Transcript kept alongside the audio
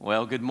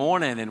Well, good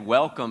morning and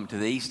welcome to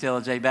the East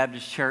LJ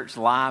Baptist Church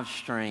live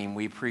stream.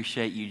 We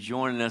appreciate you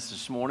joining us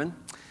this morning.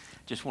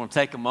 Just want to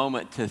take a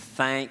moment to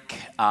thank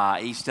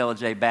East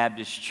LJ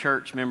Baptist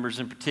Church members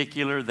in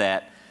particular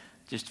that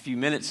just a few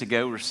minutes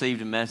ago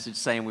received a message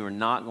saying we were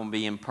not going to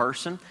be in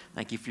person.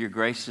 Thank you for your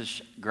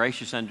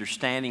gracious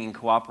understanding and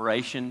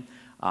cooperation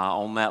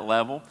on that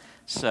level.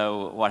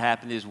 So what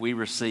happened is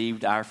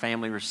our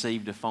family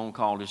received a phone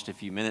call just a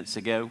few minutes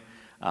ago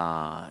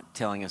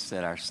telling us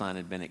that our son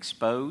had been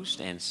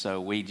exposed, and so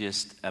we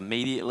just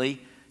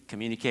immediately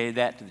communicated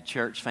that to the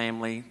church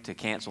family to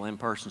cancel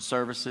in-person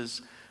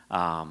services,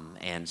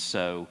 and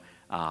so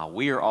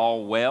we are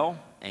all well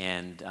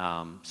and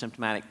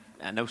symptomatic,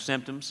 no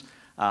symptoms,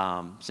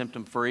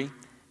 symptom-free,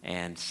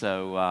 and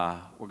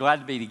so we're glad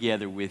to be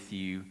together with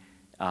you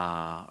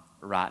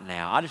right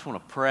now. I just want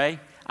to pray.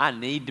 I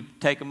need to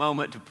take a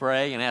moment to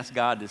pray and ask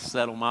God to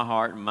settle my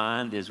heart and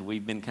mind as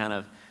we've been kind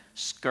of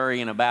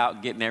scurrying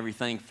about, getting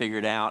everything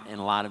figured out in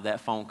light of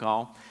that phone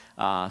call.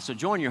 So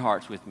join your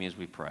hearts with me as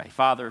we pray.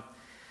 Father,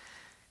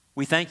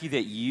 we thank you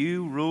that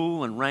you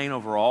rule and reign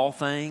over all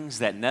things,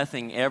 that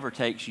nothing ever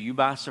takes you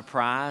by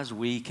surprise.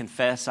 We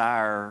confess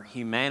our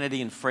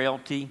humanity and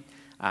frailty,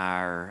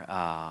 our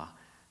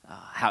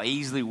how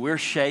easily we're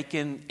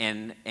shaken,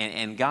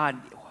 and God,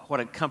 what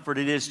a comfort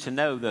it is to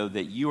know, though,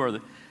 that you are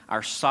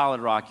our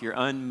solid rock. You're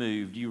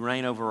unmoved. You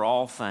reign over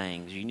all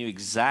things. You knew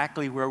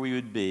exactly where we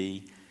would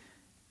be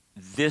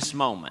this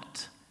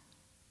moment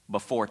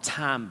before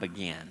time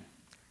began.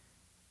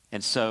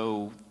 And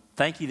so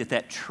thank you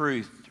that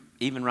truth,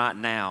 even right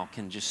now,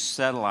 can just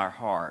settle our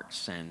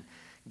hearts and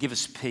give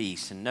us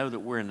peace and know that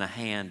we're in the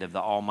hand of the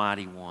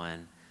Almighty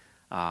One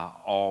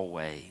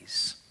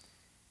always.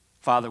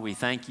 Father, we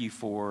thank you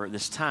for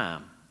this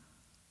time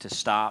to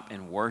stop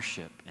and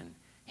worship and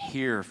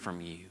hear from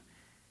you.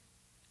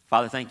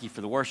 Father, thank you for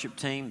the worship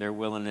team, their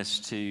willingness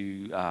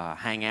to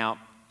hang out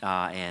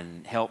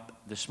and help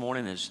this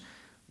morning as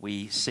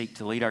we seek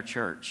to lead our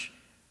church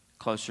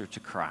closer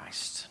to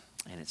Christ.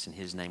 And it's in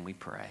His name we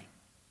pray.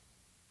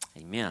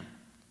 Amen.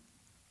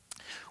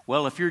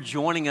 Well, if you're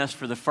joining us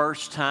for the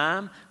first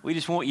time, we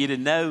just want you to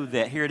know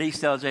that here at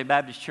East LJ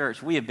Baptist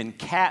Church, we have been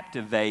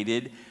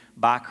captivated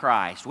by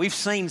Christ. We've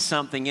seen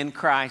something in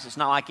Christ. It's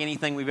not like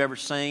anything we've ever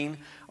seen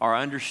or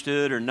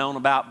understood or known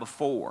about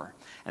before.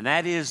 And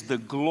that is the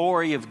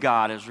glory of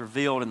God as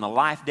revealed in the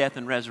life, death,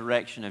 and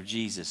resurrection of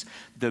Jesus.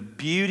 The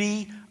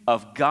beauty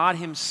of God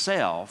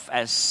Himself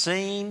as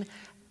seen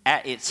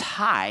at its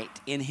height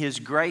in His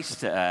grace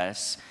to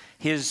us,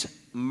 His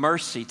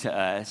mercy to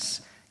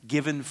us,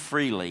 given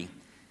freely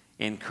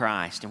in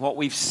Christ. And what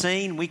we've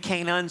seen, we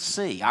can't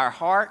unsee. Our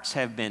hearts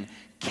have been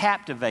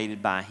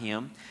captivated by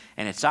Him,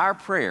 and it's our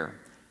prayer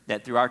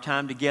that through our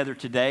time together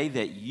today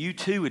that you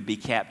too would be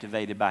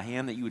captivated by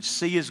Him, that you would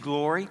see His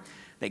glory,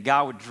 that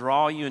God would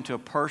draw you into a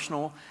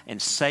personal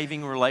and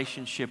saving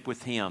relationship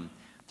with Him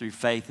through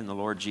faith in the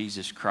Lord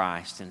Jesus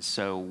Christ. And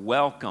so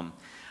welcome.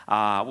 We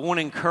want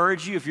to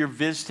encourage you if you're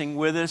visiting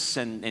with us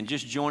and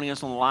just joining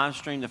us on the live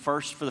stream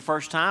for the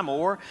first time,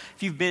 or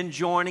if you've been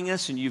joining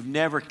us and you've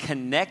never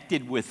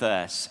connected with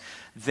us,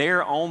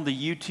 there on the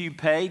YouTube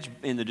page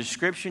in the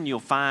description you'll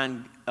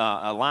find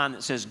a line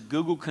that says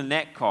Google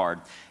Connect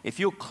card. If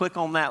you'll click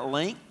on that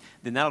link,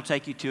 then that'll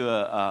take you to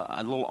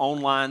a little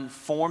online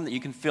form that you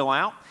can fill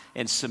out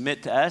and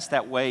submit to us.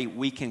 That way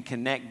we can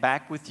connect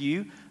back with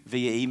you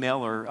via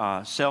email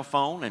or cell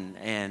phone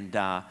and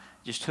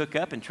just hook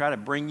up and try to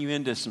bring you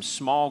into some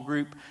small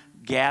group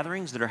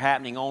gatherings that are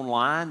happening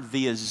online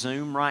via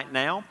Zoom right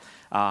now.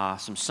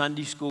 Some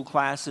Sunday school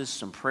classes,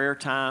 some prayer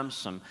times,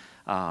 some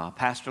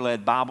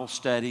pastor-led Bible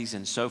studies,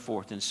 and so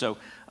forth. And so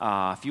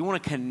if you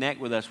want to connect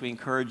with us, we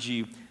encourage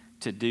you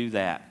to do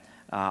that.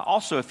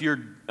 Also, if you're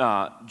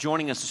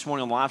joining us this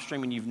morning on the live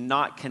stream and you're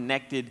not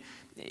connected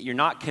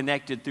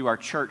through our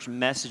church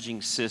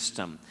messaging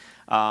system,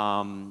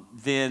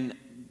 then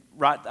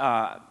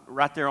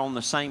right there on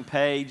the same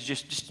page,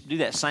 just do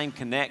that same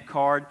Connect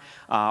card,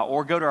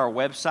 or go to our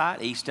website,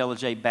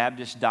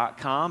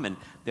 eastljbaptist.com, and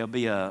there'll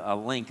be a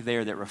link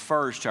there that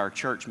refers to our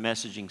church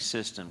messaging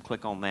system.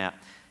 Click on that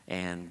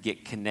and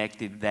get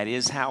connected. That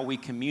is how we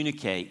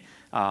communicate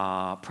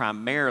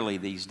primarily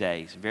these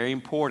days. Very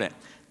important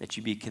that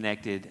you be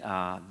connected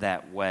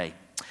that way.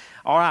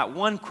 All right,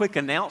 one quick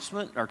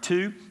announcement, or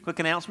two quick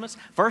announcements.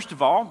 First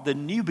of all, the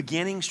New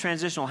Beginnings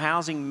Transitional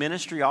Housing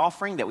Ministry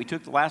offering that we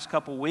took the last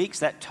couple weeks,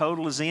 that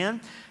total is in,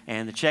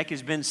 and the check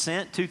has been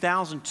sent,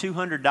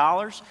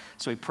 $2,200.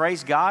 So we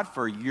praise God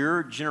for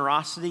your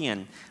generosity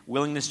and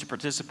willingness to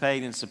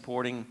participate in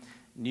supporting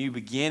New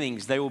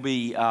Beginnings. They will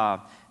be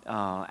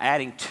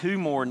adding 2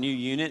 more new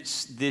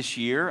units this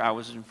year, I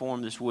was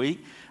informed this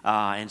week,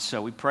 and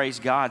so we praise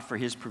God for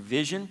His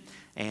provision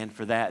and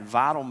for that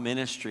vital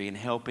ministry in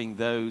helping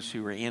those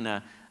who are in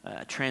a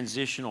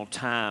transitional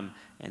time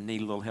and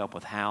need a little help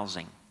with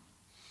housing.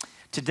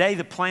 Today,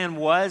 the plan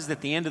was that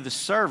at the end of the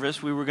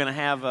service, we were going to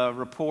have a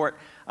report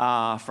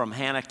from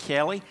Hannah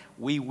Kelly.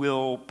 We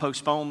will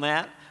postpone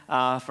that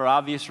for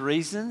obvious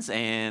reasons,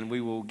 and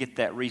we will get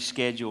that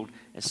rescheduled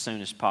as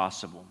soon as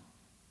possible.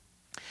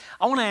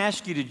 I want to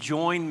ask you to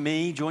join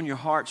your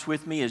hearts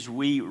with me as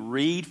we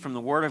read from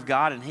the Word of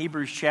God in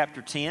Hebrews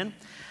chapter 10.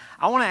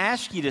 I want to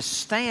ask you to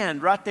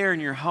stand right there in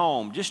your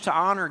home just to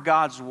honor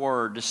God's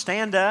Word, to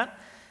stand up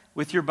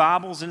with your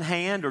Bibles in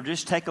hand, or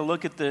just take a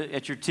look at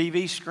your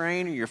TV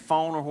screen or your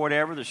phone or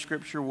whatever. The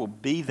Scripture will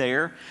be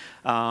there.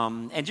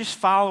 And just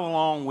follow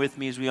along with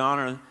me as we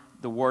honor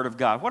the Word of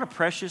God. What a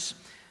precious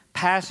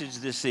passage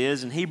this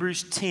is in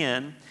Hebrews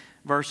 10,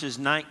 verses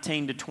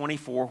 19 to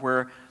 24,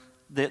 where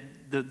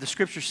the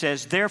Scripture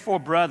says, "Therefore,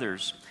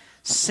 brothers,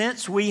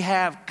 since we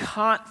have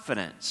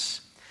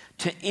confidence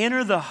to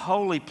enter the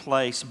holy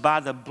place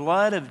by the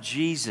blood of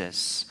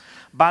Jesus,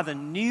 by the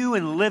new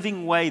and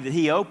living way that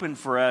He opened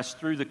for us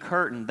through the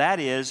curtain,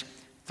 that is,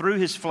 through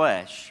His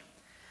flesh.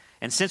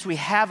 And since we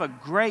have a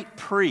great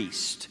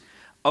priest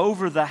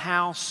over the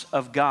house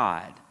of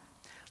God,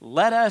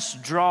 let us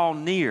draw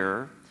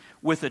near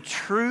with a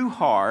true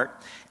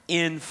heart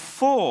in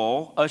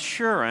full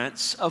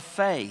assurance of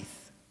faith,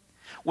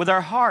 with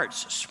our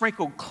hearts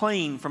sprinkled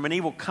clean from an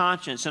evil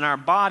conscience and our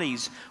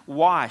bodies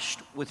washed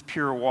with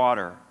pure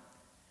water.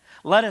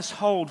 Let us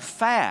hold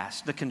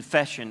fast the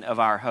confession of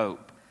our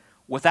hope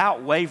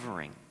without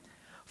wavering,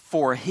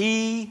 for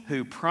He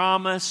who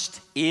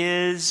promised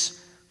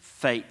is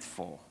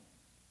faithful.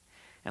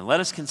 And let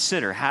us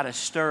consider how to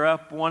stir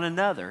up one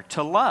another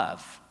to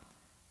love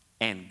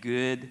and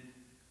good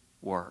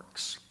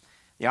works."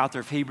 The author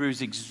of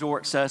Hebrews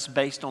exhorts us,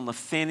 based on the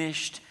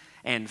finished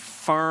and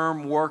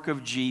firm work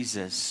of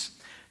Jesus,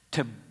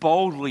 to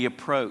boldly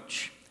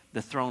approach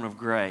the throne of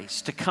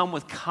grace, to come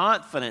with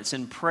confidence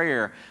in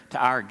prayer to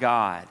our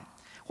God.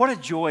 What a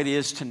joy it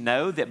is to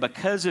know that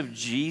because of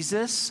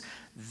Jesus,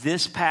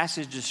 this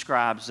passage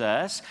describes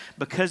us.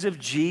 Because of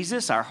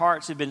Jesus, our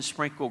hearts have been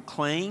sprinkled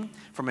clean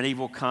from an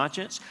evil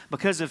conscience.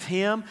 Because of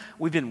Him,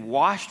 we've been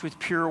washed with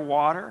pure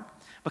water.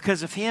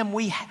 Because of Him,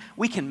 we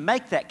can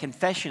make that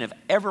confession of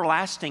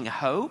everlasting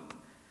hope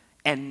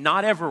and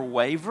not ever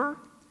waver.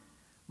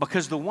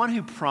 Because the one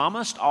who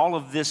promised all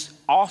of this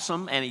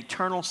awesome and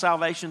eternal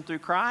salvation through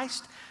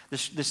Christ,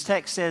 this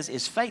text says,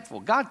 is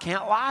faithful. God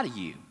can't lie to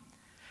you.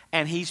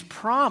 And He's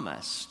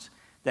promised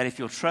that if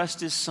you'll trust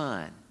His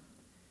Son,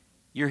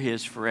 you're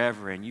His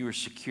forever and you are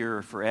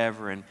secure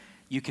forever, and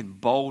you can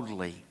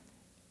boldly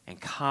and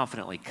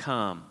confidently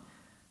come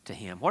to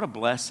Him. What a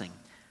blessing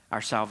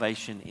our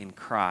salvation in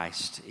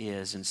Christ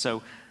is. And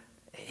so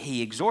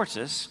He exhorts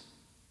us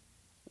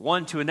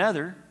one to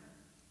another.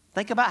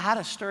 Think about how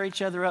to stir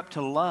each other up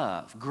to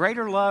love,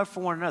 greater love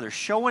for one another,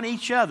 showing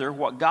each other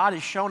what God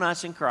has shown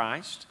us in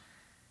Christ,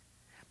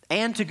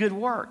 and to good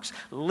works,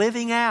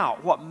 living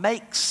out what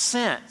makes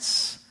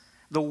sense,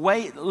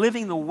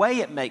 living the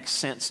way it makes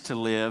sense to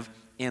live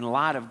in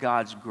light of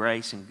God's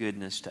grace and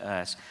goodness to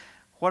us.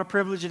 What a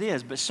privilege it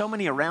is. But so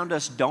many around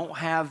us don't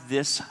have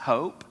this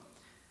hope.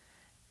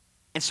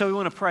 And so we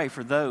want to pray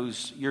for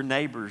those, your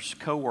neighbors,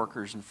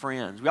 co-workers, and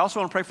friends. We also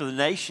want to pray for the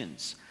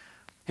nations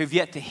who've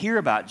yet to hear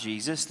about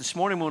Jesus. This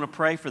morning we want to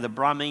pray for the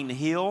Brahmin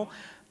Hill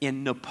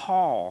in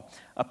Nepal,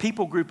 a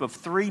people group of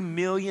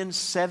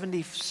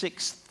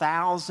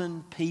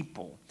 3,076,000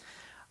 people,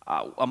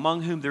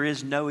 among whom there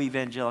is no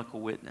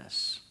evangelical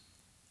witness.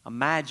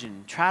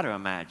 Try to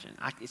imagine.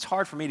 It's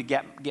hard for me to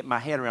get my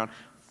head around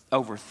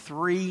over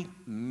 3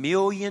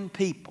 million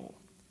people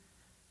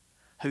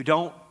who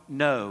don't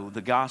know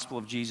the gospel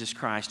of Jesus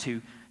Christ,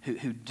 who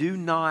do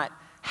not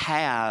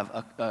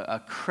have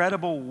a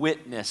credible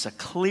witness, a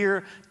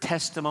clear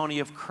testimony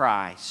of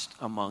Christ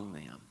among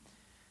them.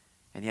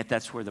 And yet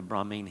that's where the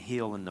Brahmin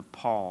Hill in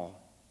Nepal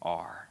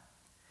are.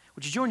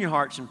 Would you join your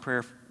hearts in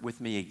prayer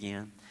with me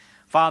again?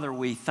 Father,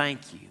 we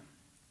thank you.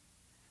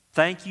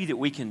 Thank you that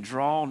we can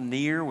draw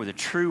near with a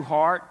true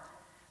heart,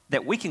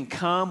 that we can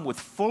come with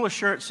full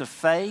assurance of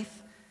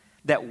faith,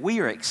 that we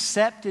are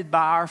accepted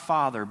by our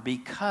Father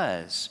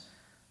because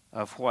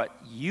of what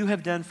you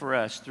have done for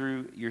us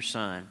through your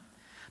Son.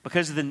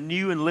 Because of the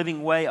new and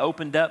living way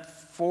opened up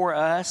for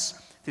us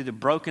through the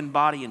broken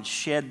body and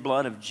shed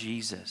blood of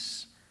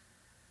Jesus.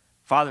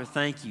 Father,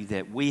 thank you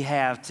that we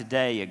have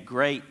today a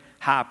great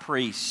high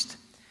priest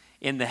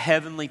in the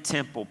heavenly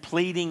temple,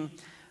 pleading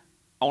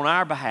on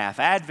our behalf,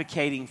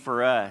 advocating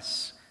for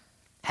us,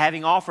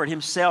 having offered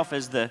Himself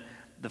as the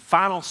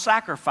final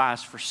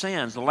sacrifice for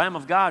sins, the Lamb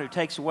of God who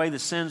takes away the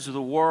sins of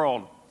the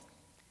world.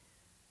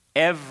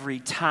 Every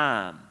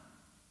time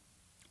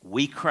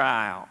we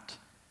cry out,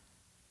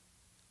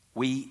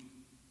 we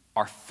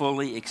are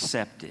fully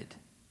accepted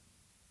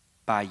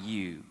by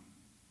you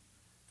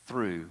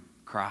through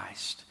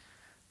Christ.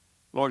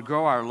 Lord,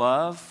 grow our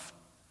love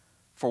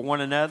for one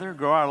another,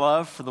 grow our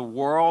love for the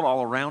world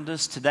all around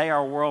us. Today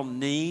our world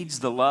needs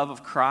the love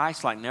of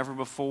Christ like never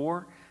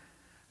before.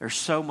 There's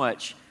so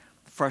much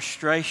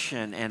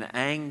frustration and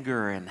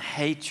anger and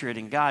hatred.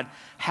 And God,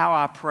 how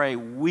I pray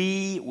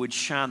we would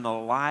shine the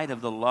light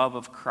of the love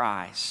of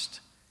Christ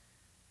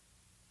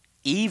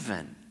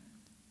even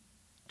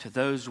to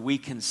those we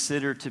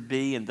consider to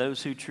be, and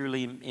those who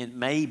truly it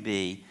may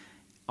be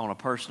on a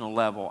personal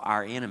level,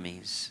 our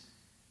enemies.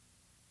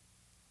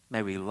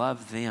 May we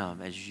love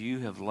them as you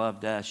have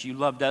loved us. You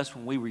loved us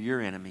when we were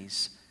your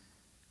enemies,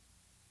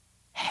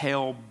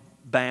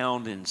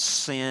 hell-bound and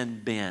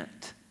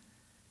sin-bent.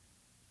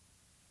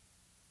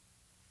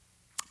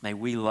 May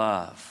we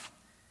love.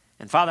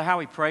 And Father, how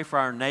we pray for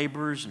our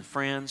neighbors and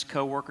friends,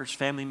 co-workers,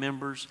 family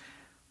members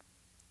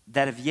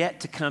that have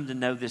yet to come to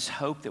know this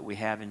hope that we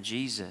have in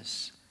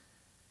Jesus.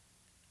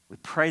 We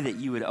pray that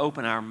you would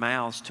open our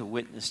mouths to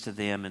witness to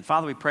them. And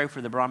Father, we pray for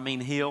the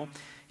Brahmin Hill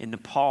in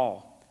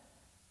Nepal,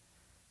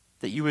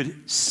 that you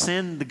would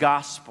send the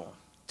gospel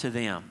to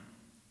them.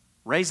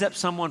 Raise up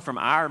someone from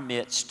our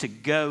midst to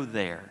go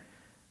there,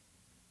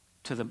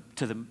 to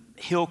the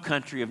hill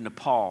country of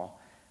Nepal,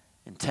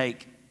 and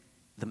take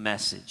the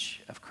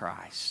message of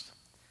Christ.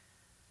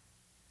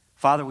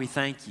 Father, we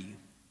thank you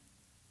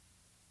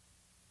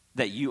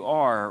that you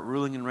are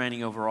ruling and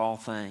reigning over all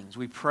things.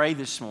 We pray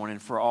this morning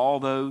for all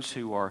those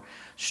who are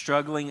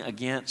struggling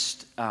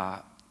against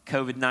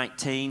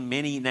COVID-19,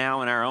 many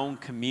now in our own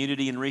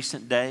community in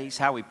recent days,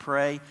 how we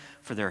pray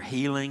for their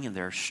healing and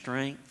their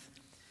strength.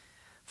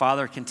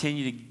 Father,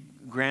 continue to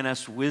grant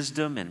us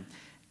wisdom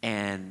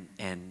and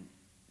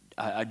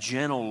a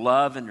gentle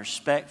love and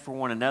respect for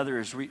one another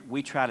as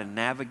we try to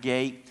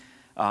navigate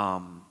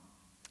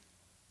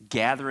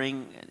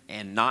gathering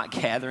and not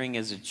gathering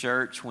as a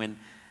church when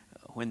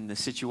the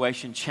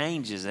situation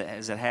changes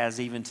as it has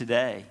even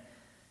today.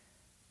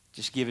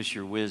 Just give us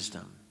your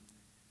wisdom.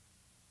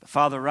 But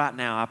Father, right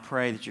now I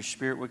pray that your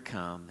Spirit would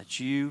come,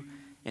 that you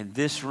in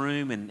this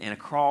room and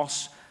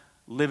across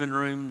living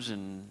rooms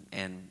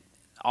and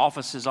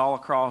offices all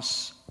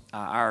across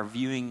our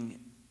viewing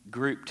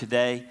group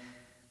today,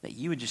 that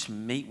you would just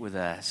meet with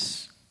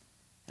us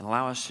and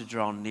allow us to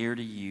draw near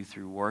to you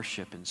through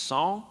worship and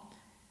song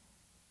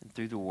and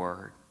through the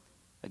Word.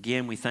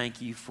 Again, we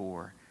thank you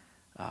for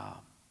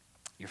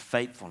your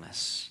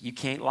faithfulness. You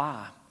can't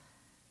lie,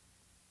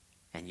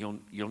 and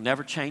you'll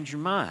never change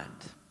your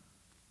mind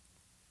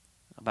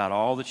about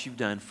all that you've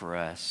done for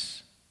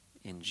us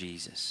in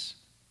Jesus.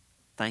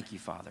 Thank you,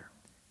 Father.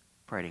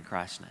 Pray it in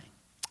Christ's name.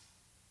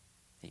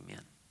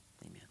 Amen.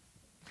 Amen.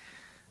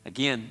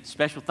 Again,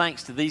 special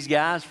thanks to these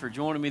guys for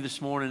joining me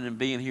this morning and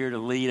being here to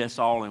lead us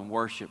all in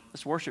worship.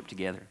 Let's worship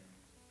together.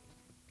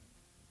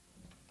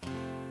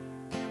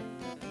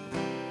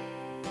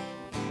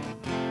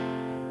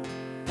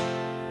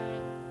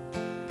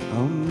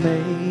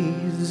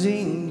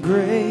 Amazing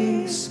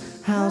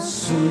grace, how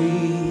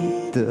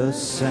sweet the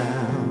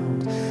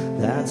sound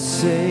that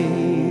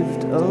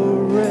saved a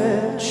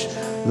wretch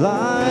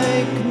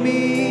like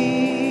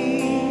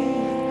me.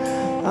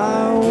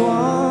 I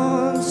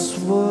once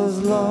was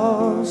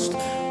lost,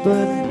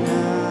 but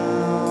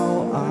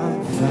now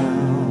I'm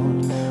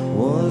found.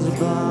 Was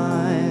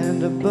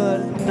blind,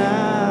 but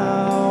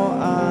now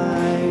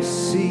I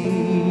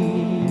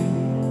see.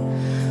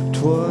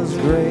 'Twas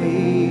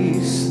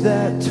grace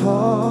that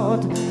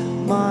taught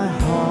my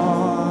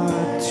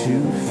heart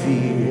to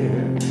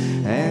fear,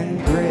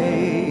 and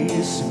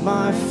grace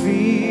my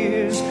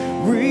fears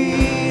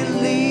relieved.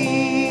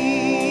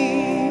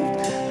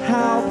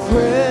 How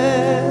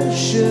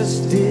precious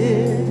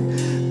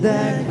did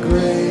that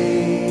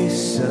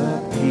grace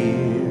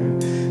appear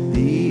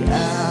the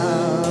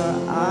hour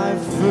I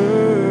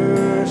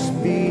first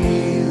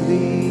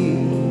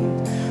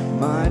believed.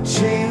 My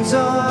chains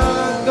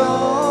are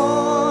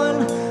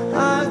gone,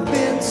 I've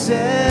been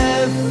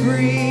set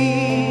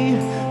free.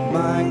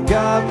 My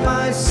God,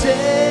 my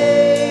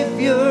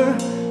Savior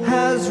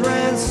has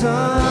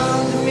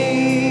ransomed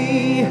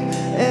me,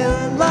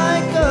 and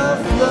like a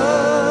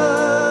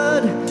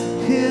flood,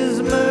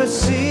 His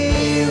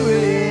mercy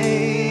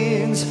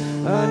reigns,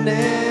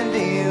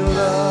 unending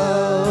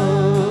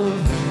love,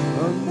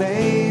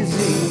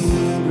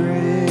 amazing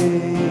grace.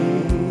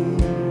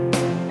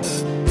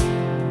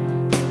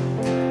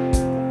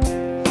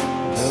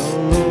 The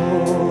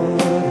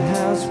Lord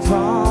has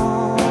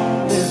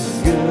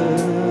promised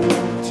good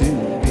to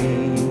me.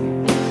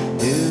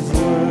 His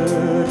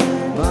word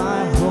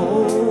my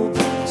hope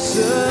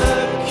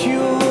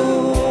secures.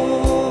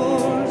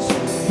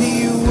 He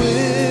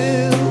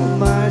will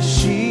my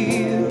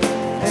shield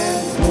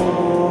and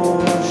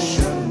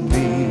portion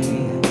be.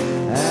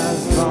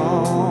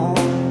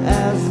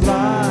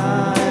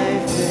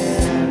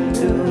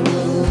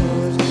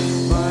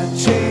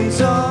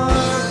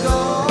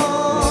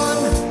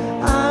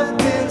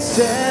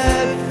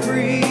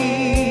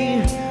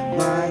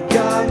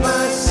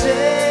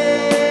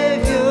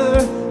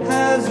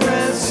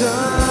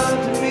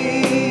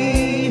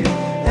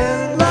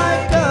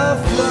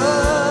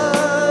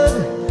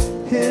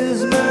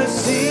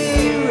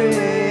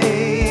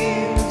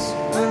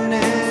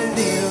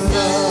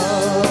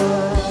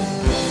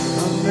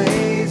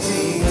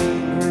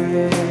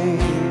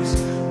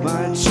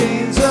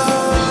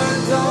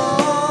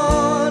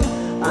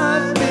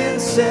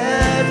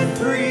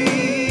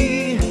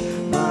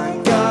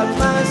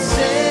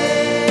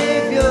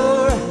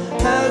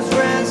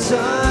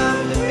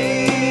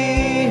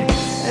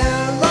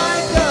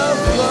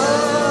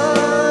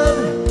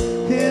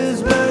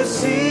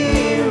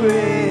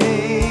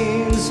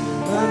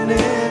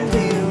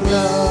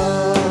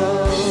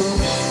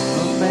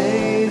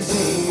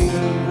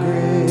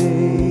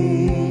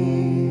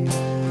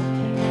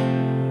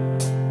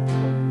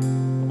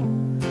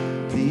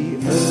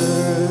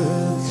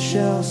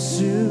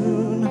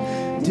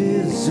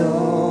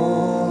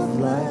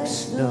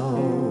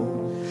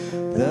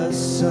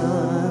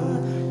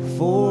 sun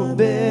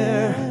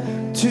forbear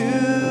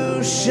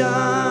to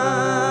shine,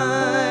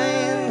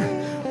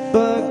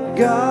 but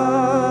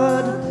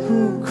God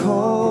who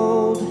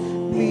called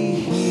me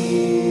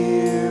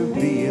here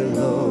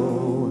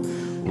below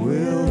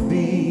will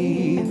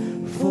be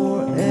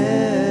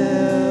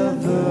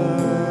forever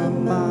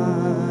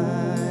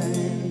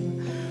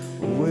mine,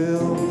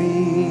 will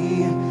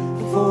be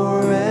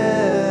forever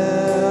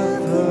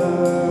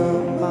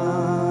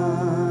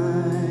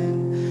mine.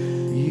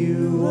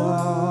 You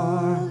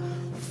are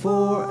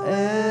forever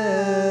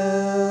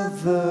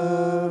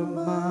mine.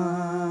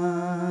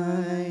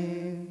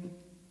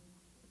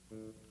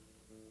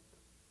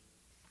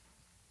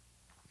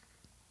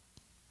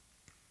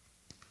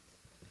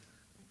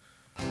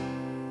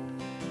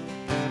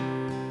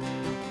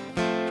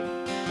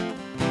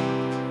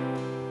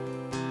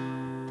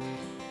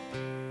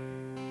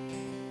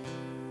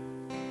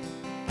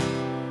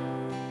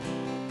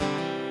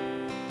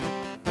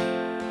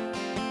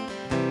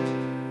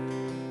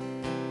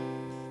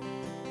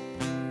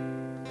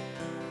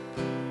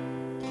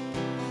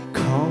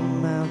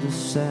 Come out of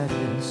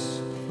sadness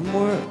from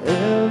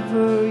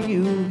wherever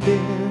you've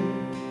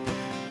been.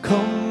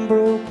 Come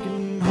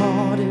broken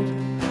hearted,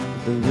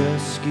 the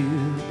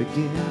rescue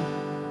begin.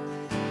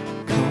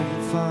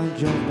 Come find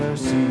your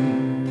mercy,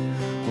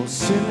 oh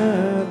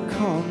sinner,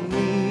 come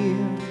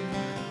near.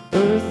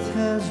 Earth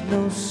has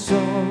no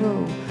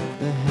sorrow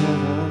that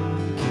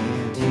heaven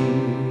can't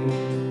heal.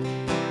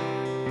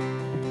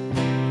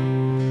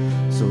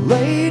 So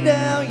lay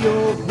down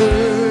your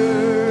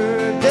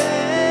burdens,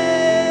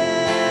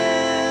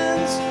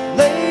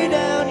 lay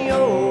down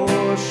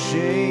your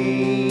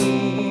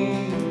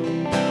shame.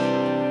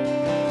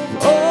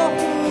 All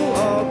who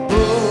are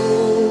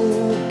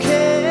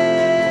broken,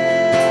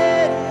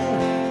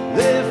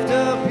 lift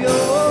up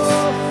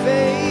your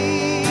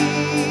face.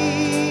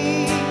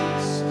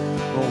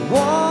 Oh,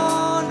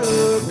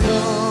 wander,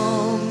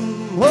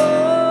 come home.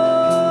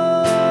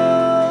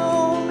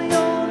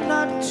 You're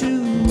not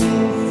too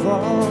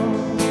far.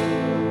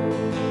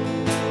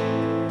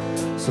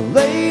 So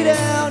lay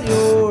down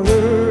your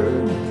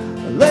hurt,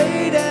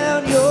 lay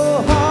down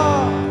your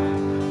heart,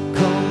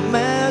 come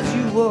as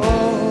you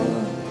are.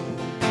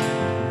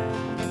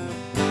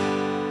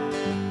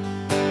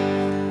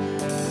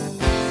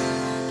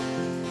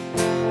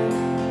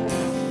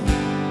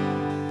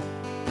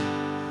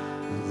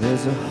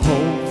 There's a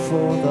hope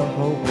for the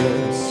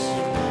hopeless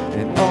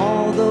and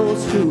all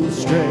those who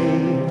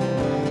stray.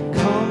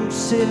 Come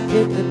sit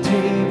at the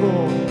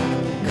table,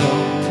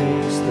 come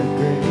taste the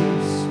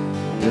grace.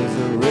 There's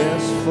a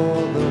rest for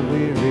the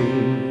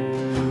weary,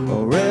 a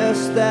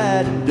rest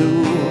that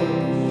endures.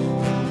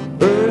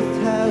 Earth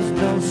has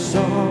no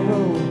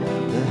sorrow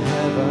that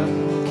heaven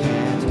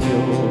can't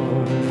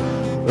cure.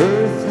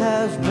 Earth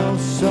has no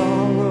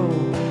sorrow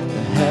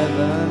that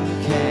heaven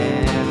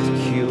can't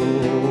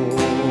cure.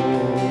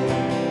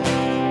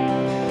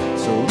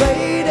 So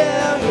lay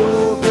down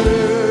your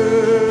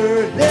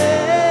burdens,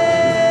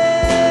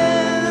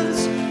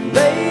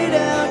 lay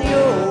down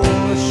your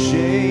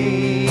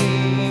shame.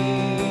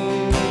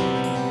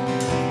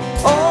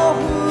 All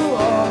who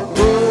are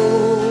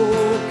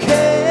broken,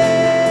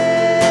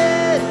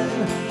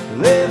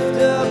 lift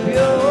up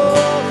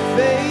your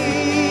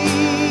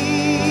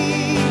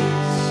face.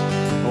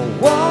 Oh,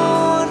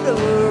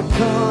 wander,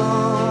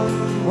 come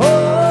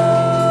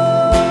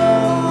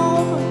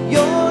home.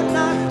 You're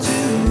not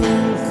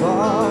too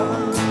far.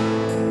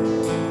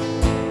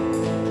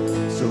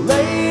 So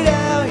lay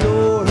down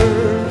your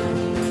hurt,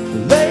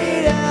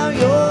 lay down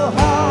your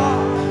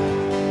heart,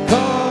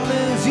 come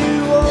as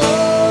you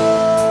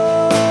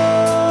are,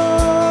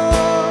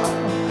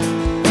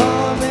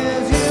 come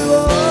as you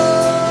are,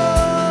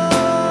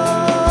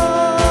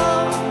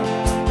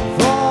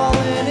 fall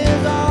in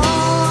his arms,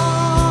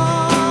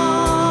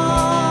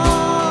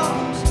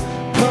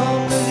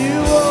 come as you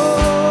are.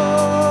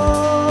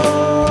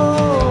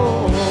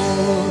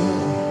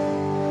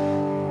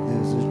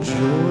 There's a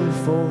joy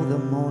for the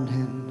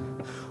morning,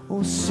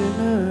 oh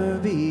sinner,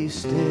 be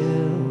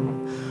still.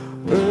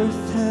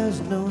 Earth has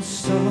no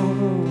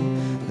sorrow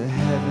that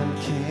heaven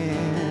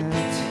can't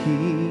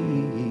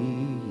heal.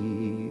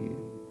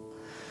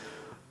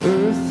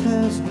 Earth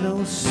has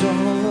no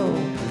sorrow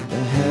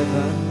that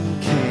heaven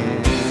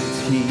can't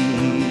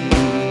heal.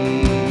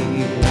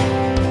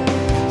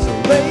 So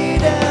lay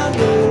down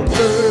your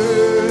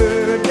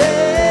burdens,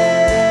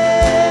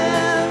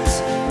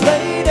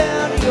 lay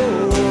down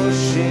your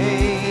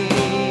shame.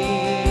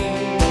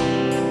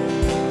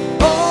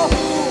 All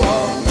who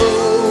are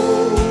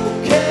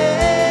broken,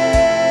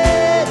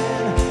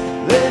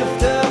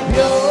 lift up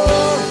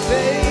your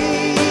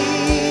face.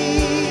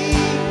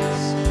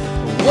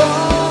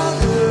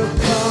 Wander,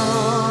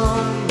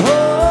 come home.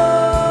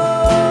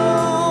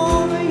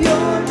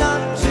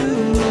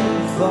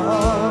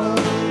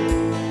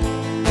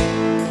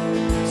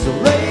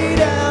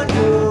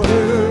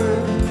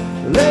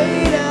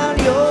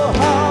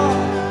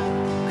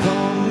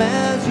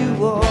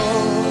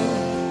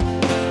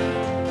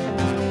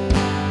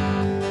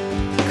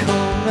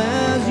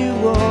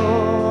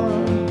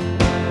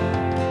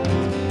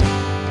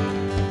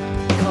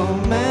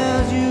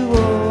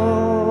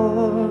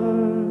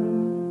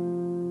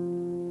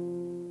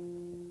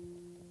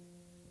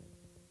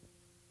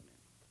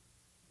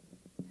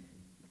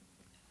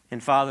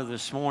 And Father,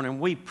 this morning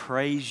we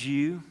praise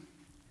you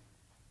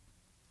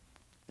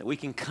that we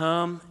can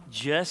come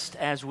just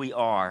as we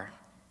are.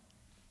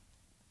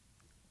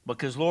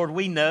 Because, Lord,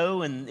 we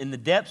know, and in the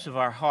depths of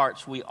our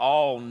hearts, we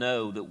all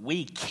know that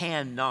we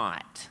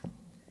cannot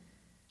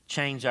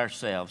change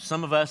ourselves.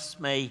 Some of us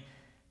may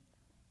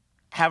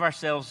have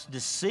ourselves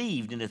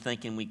deceived into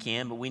thinking we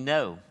can, but we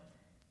know.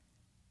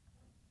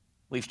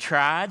 We've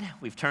tried,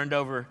 we've turned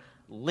over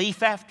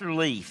leaf after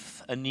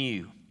leaf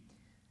anew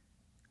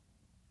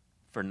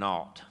for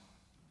naught.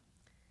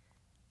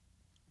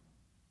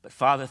 But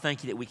Father,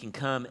 thank you that we can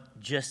come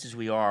just as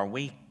we are.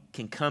 We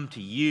can come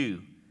to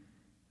you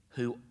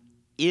who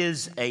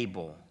is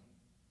able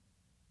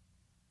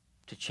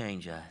to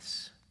change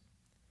us.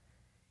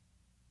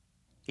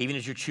 Even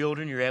as your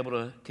children, you're able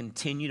to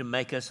continue to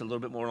make us a little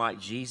bit more like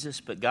Jesus.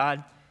 But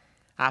God,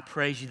 I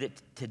praise you that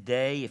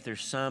today, if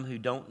there's some who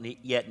don't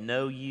yet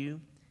know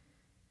you,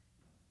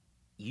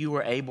 you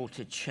are able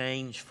to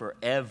change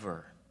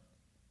forever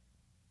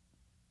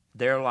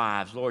their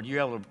lives. Lord,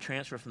 you're able to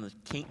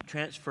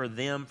transfer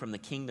them from the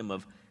kingdom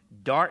of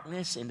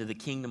darkness into the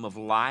kingdom of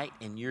light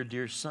in your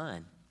dear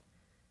Son.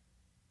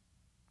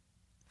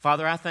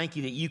 Father, I thank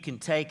you that you can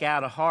take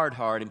out a hard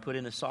heart and put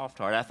in a soft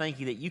heart. I thank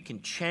you that you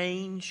can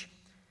change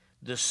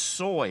the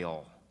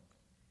soil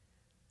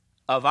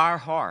of our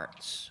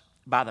hearts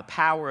by the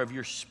power of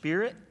your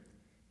Spirit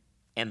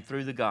and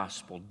through the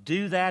gospel.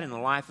 Do that in the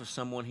life of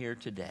someone here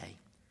today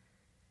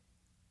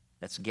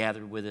that's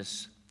gathered with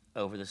us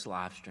over this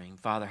live stream.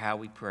 Father, how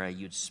we pray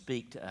you'd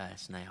speak to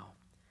us now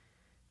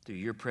through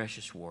your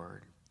precious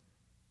word.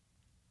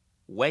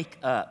 Wake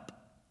up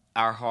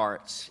our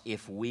hearts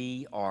if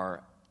we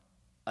are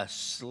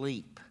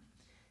asleep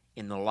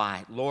in the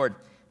light. Lord,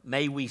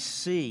 may we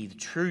see the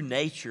true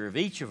nature of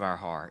each of our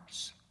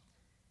hearts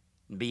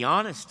and be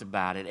honest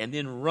about it and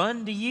then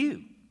run to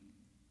you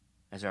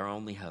as our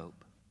only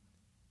hope.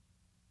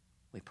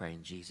 We pray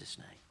in Jesus'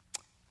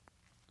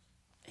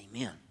 name.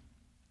 Amen.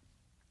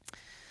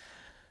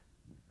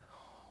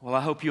 Well,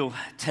 I hope you'll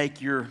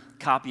take your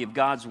copy of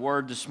God's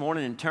Word this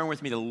morning and turn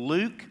with me to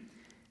Luke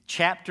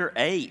chapter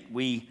 8.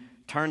 We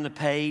turn the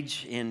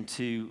page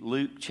into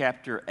Luke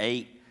chapter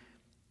 8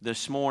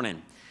 this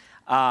morning.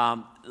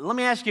 Let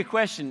me ask you a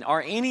question.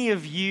 Are any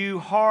of you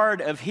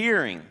hard of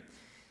hearing?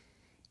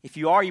 If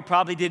you are, you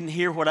probably didn't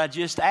hear what I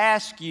just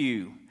asked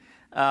you.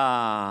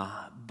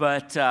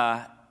 But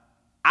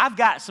I've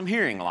got some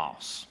hearing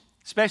loss,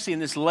 especially in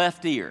this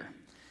left ear.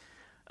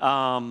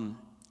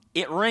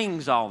 It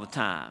rings all the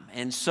time.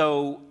 And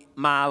so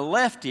my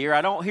left ear,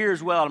 I don't hear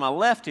as well in my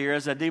left ear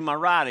as I do my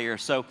right ear.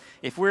 So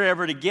if we're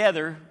ever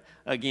together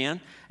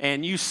again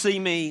and you see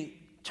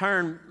me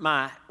turn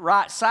my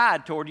right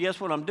side toward you, that's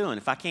what I'm doing.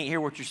 If I can't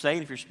hear what you're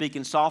saying, if you're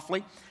speaking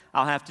softly,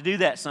 I'll have to do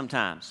that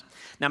sometimes.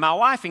 Now, my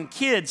wife and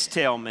kids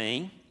tell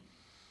me,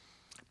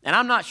 and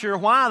I'm not sure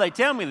why they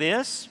tell me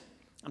this.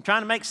 I'm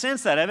trying to make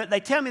sense out of it. They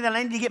tell me that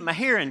I need to get my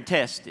hearing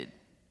tested.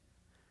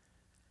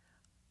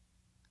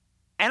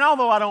 And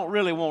although I don't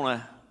really want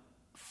to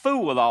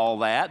fool with all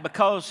that,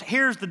 because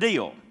here's the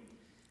deal.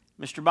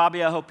 Mr.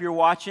 Bobby, I hope you're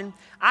watching.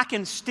 I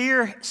can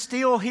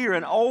still hear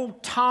an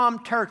old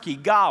tom turkey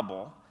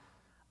gobble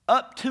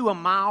up to a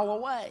mile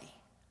away,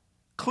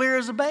 clear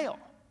as a bell.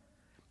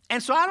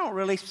 And so I don't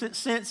really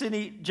sense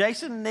any,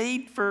 Jason,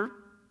 need for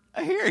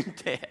a hearing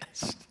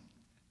test.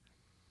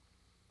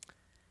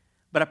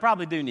 But I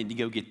probably do need to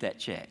go get that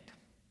checked.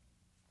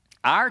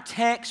 Our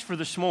text for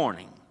this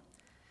morning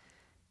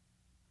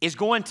is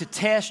going to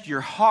test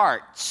your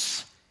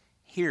heart's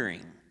hearing.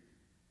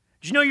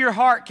 Do you know your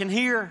heart can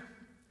hear?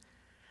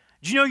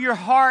 Do you know your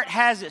heart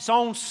has its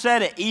own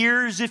set of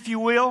ears, if you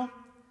will?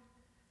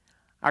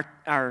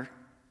 Our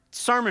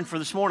sermon for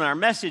this morning, our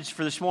message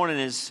for this morning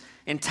is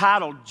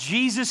entitled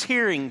Jesus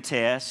Hearing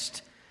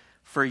Test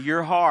for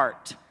Your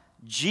Heart.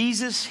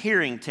 Jesus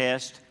Hearing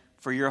Test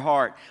for Your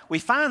Heart. We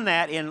find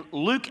that in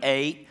Luke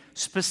 8,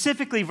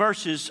 specifically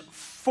verses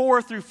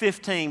 4 through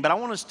 15, but I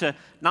want us to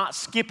not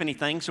skip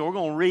anything, so we're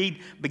going to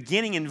read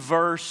beginning in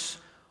verse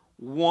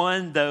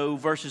 1, though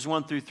verses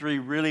 1 through 3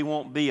 really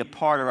won't be a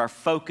part of our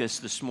focus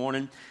this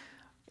morning.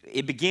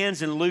 It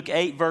begins in Luke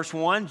 8, verse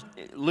 1.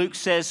 Luke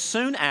says,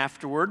 soon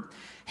afterward,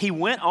 he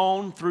went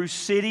on through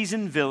cities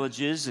and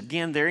villages,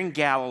 again, they're in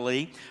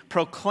Galilee,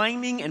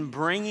 proclaiming and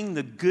bringing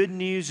the good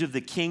news of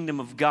the kingdom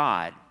of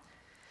God.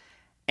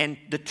 And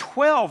the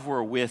 12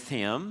 were with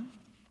him.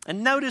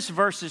 And notice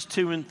verses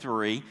 2 and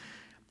 3.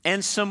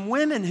 And some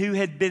women who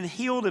had been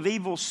healed of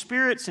evil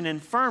spirits and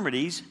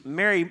infirmities,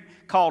 Mary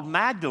called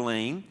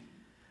Magdalene,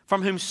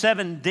 from whom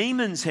 7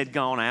 demons had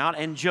gone out,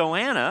 and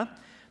Joanna,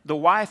 the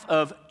wife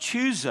of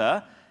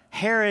Chuza,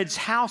 Herod's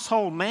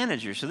household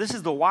manager. So this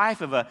is the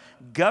wife of a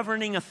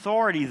governing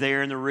authority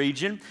there in the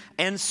region,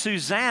 and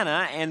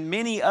Susanna and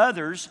many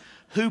others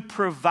who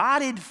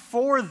provided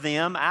for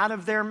them out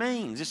of their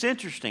means. It's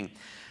interesting.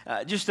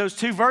 Just those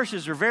 2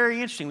 verses are very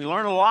interesting. We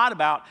learn a lot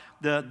about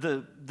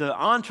the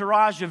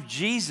entourage of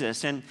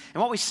Jesus. And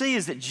what we see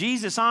is that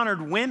Jesus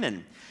honored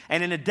women.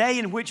 And in a day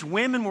in which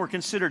women were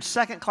considered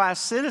second-class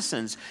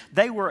citizens,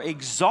 they were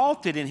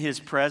exalted in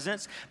his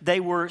presence. They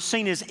were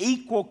seen as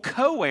equal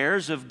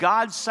co-heirs of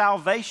God's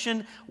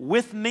salvation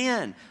with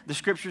men. The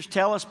scriptures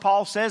tell us,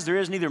 Paul says, there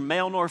is neither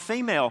male nor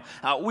female.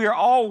 We are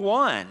all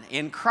one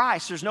in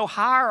Christ. There's no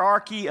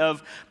hierarchy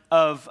of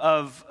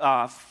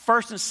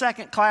first and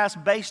second class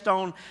based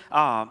on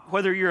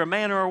whether you're a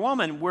man or a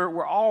woman.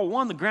 We're all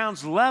one. The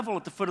ground's level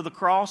at the foot of the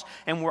cross,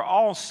 and we're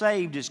all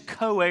saved as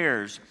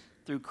co-heirs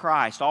through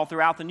Christ. All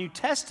throughout the New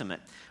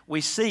Testament, we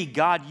see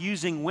God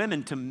using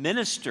women to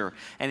minister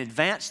and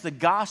advance the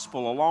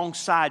gospel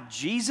alongside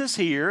Jesus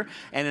here,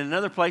 and in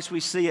another place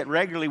we see it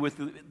regularly with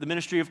the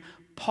ministry of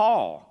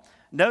Paul.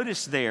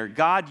 Notice there,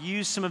 God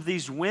used some of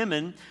these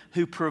women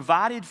who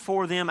provided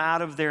for them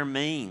out of their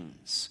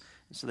means.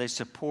 So they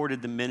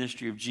supported the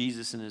ministry of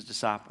Jesus and his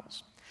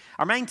disciples.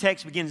 Our main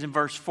text begins in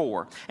verse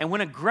 4. And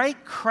when a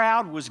great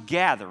crowd was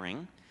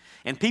gathering,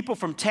 and people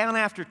from town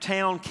after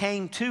town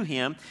came to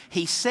him,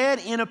 he said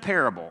in a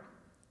parable,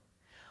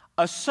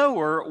 a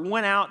sower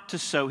went out to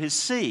sow his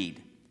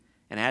seed.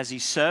 And as he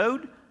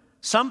sowed,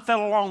 some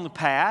fell along the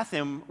path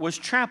and was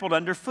trampled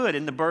underfoot,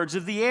 and the birds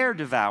of the air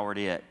devoured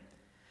it.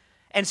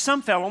 And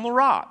some fell on the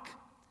rock.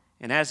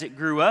 And as it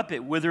grew up,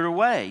 it withered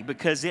away,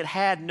 because it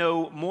had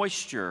no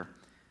moisture.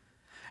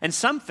 And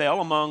some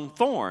fell among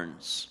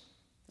thorns,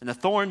 and the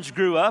thorns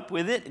grew up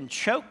with it and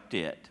choked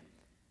it.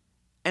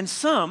 And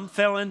some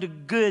fell into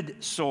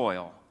good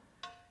soil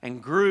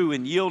and grew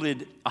and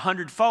yielded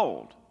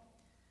 100-fold.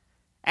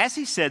 As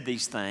he said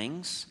these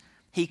things,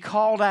 he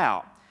called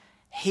out,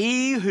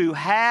 "He who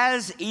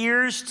has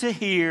ears to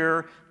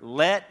hear,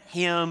 let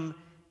him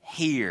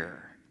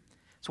hear."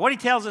 So what he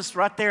tells us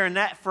right there in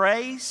that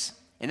phrase,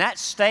 in that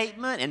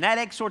statement, in that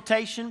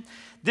exhortation,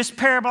 this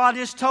parable I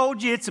just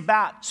told you, it's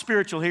about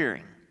spiritual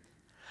hearing.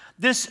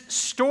 This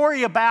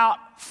story about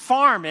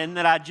farming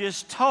that I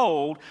just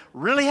told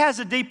really has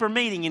a deeper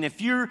meaning. And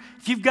if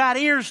you've got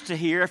ears to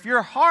hear, if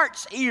your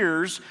heart's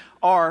ears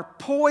are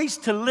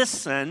poised to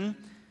listen,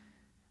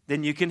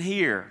 then you can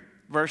hear.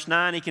 Verse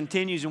 9, he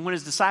continues, and when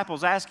his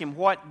disciples asked him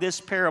what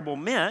this parable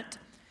meant,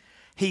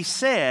 he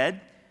said,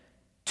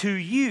 "To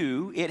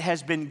you it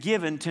has been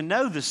given to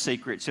know the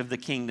secrets of the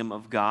kingdom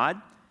of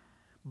God,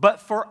 but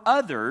for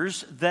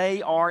others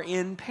they are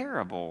in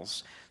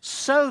parables.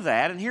 So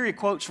that," and here he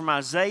quotes from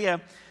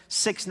Isaiah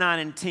 6, 9,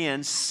 and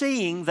 10,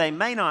 "seeing they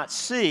may not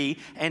see,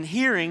 and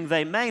hearing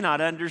they may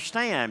not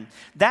understand."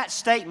 That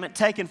statement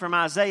taken from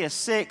Isaiah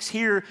 6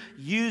 here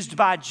used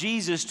by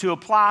Jesus to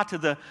apply to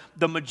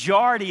the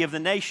majority of the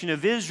nation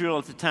of Israel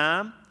at the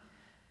time.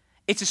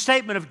 It's a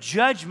statement of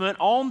judgment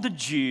on the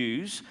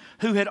Jews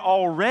who had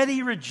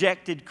already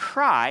rejected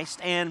Christ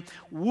and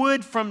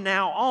would from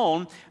now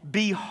on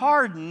be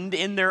hardened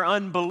in their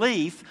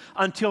unbelief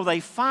until they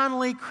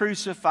finally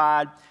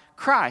crucified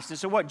Christ. And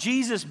so what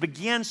Jesus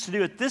begins to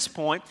do at this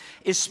point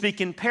is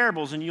speak in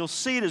parables, and you'll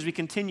see it as we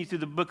continue through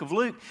the book of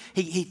Luke.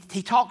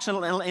 He talks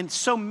in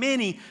so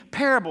many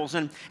parables,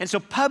 and so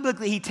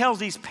publicly he tells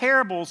these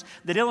parables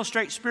that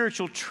illustrate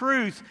spiritual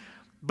truth,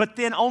 but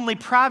then only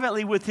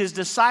privately with his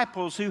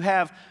disciples who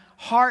have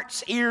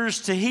hearts,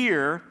 ears to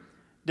hear,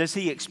 does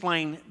he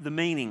explain the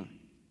meaning.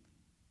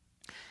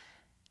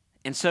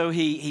 And so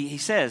he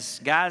says,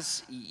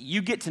 guys,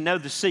 you get to know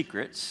the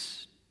secrets,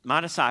 my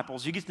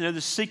disciples, you get to know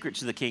the secrets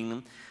of the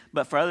kingdom,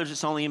 but for others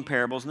it's only in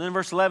parables. And then in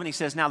verse 11 he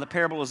says, now the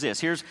parable is this.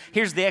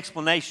 Here's the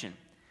explanation.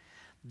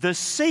 The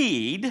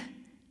seed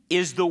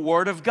is the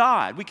word of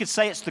God. We could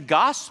say it's the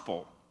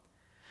gospel.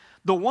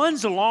 The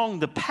ones along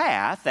the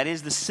path, that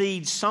is the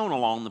seed sown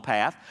along the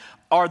path,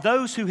 are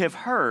those who have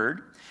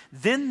heard.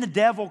 Then the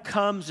devil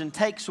comes and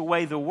takes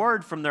away the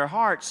word from their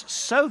hearts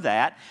so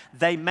that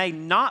they may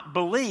not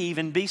believe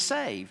and be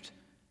saved.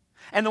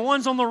 And the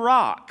ones on the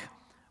rock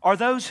are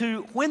those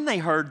who, when they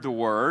heard the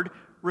word,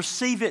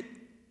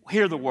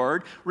 hear the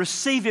word,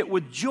 receive it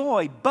with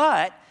joy,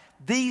 but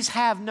these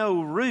have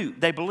no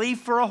root. They believe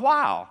for a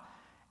while,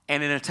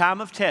 and in a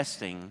time of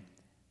testing,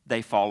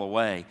 they fall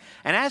away.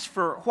 And as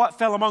for what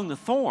fell among the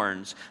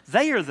thorns,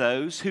 they are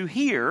those who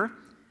hear,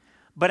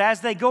 but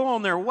as they go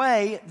on their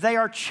way, they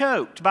are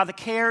choked by the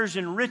cares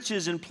and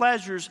riches and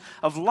pleasures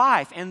of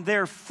life, and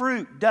their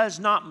fruit does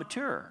not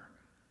mature.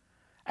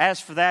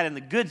 As for that in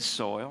the good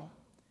soil,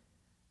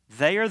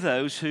 they are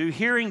those who,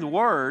 hearing the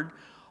word,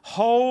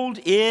 hold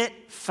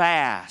it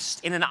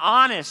fast in an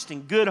honest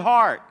and good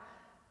heart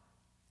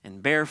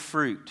and bear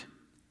fruit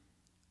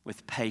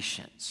with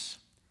patience.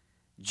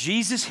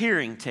 Jesus'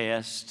 hearing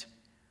test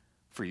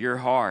for your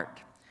heart.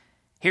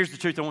 Here's the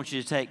truth I want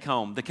you to take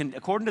home.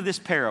 According to this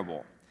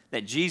parable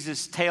that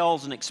Jesus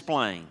tells and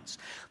explains,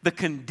 the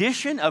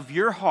condition of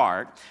your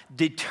heart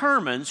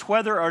determines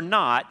whether or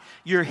not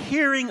your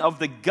hearing of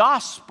the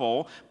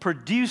gospel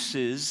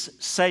produces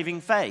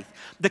saving faith.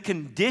 The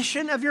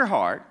condition of your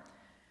heart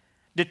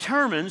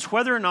determines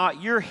whether or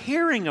not your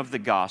hearing of the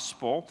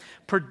gospel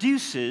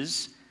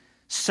produces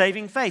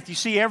saving faith. You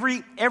see,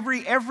 every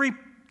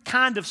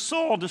kind of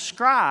soil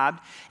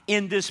described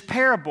in this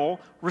parable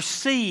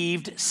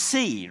received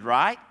seed,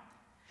 right?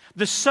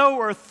 The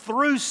sower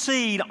threw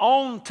seed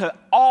onto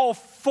all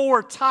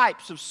 4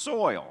 types of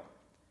soil.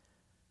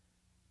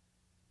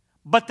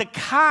 But the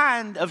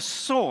kind of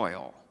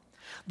soil,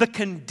 the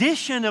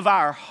condition of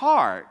our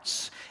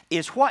hearts,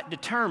 is what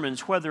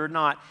determines whether or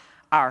not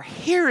our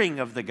hearing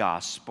of the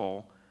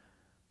gospel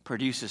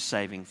produces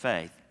saving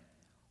faith.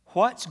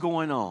 What's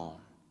going on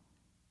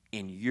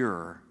in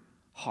your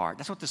heart?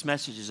 That's what this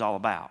message is all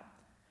about.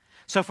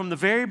 So from the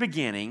very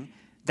beginning,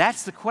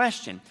 that's the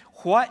question.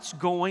 What's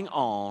going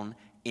on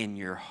in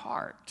your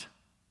heart?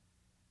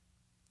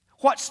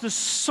 What's the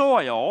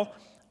soil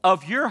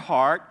of your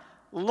heart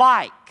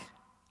like?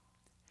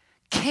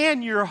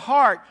 Can your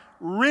heart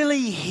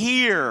really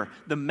hear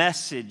the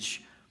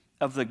message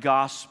of the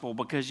gospel?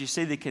 Because you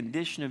see, the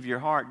condition of your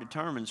heart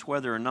determines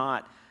whether or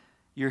not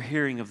your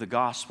hearing of the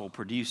gospel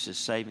produces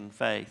saving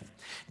faith.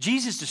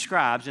 Jesus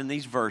describes in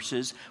these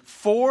verses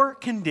 4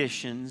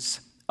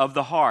 conditions of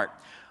the heart.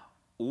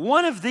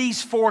 One of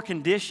these 4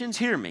 conditions,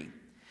 hear me,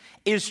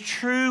 is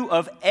true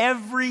of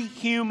every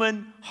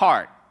human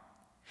heart.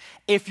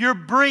 If you're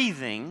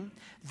breathing,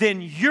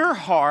 then your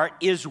heart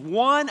is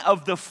one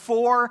of the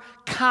 4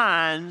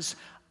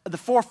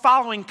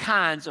 following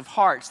kinds of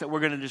hearts that we're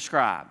going to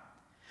describe.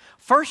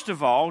 First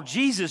of all,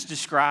 Jesus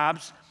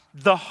describes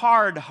the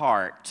hard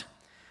heart.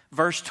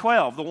 Verse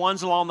 12, the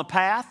ones along the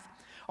path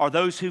are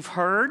those who've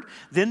heard.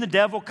 Then the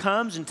devil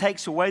comes and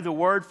takes away the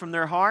word from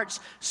their hearts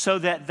so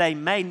that they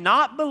may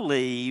not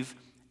believe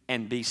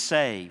and be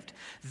saved.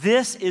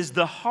 This is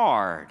the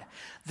hard,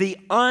 the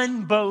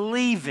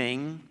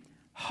unbelieving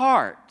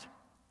heart.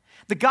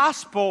 The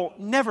gospel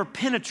never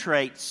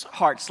penetrates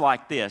hearts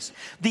like this.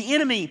 The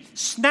enemy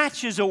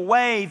snatches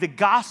away the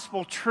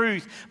gospel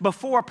truth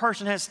before a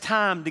person has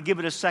time to give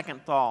it a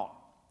second thought.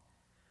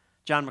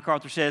 John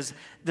MacArthur says,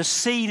 the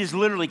seed is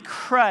literally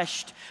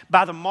crushed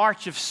by the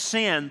march of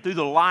sin through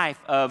the life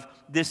of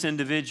this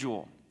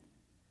individual.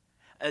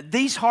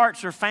 These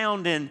hearts are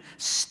found in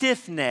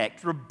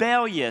stiff-necked,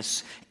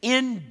 rebellious,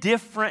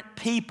 indifferent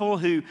people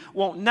who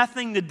want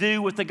nothing to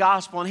do with the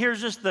gospel. And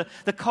here's just the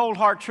cold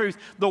hard truth.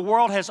 The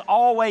world has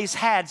always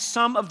had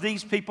some of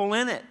these people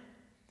in it.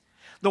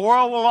 The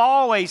world will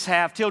always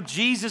have, till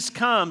Jesus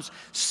comes,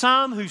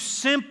 some who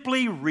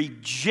simply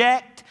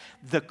reject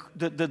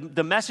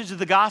the message of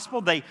the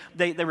gospel. They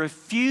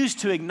refuse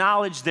to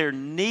acknowledge their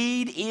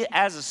need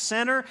as a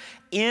sinner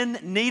in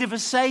need of a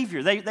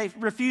Savior. They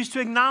refuse to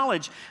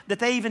acknowledge that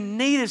they even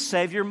need a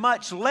Savior,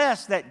 much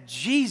less that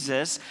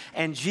Jesus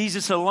and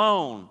Jesus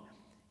alone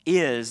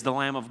is the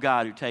Lamb of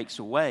God who takes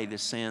away the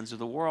sins of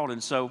the world.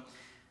 And so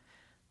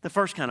the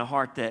first kind of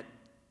heart that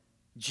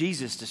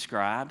Jesus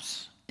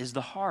describes is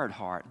the hard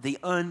heart, the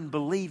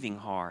unbelieving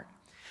heart,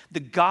 the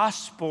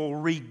gospel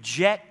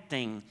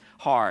rejecting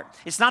heart.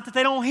 It's not that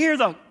they don't hear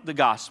the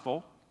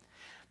gospel.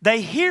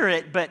 They hear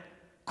it, but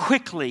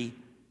quickly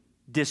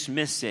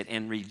dismiss it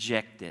and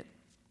reject it.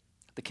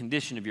 The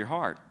condition of your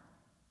heart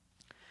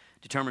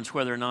determines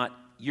whether or not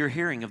your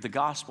hearing of the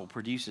gospel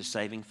produces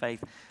saving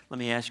faith. Let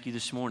me ask you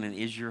this morning,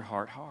 is your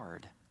heart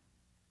hard?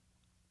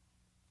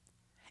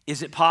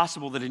 Is it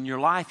possible that in your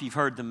life you've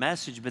heard the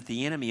message, but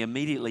the enemy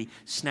immediately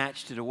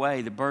snatched it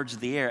away? The birds of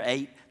the air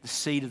ate the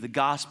seed of the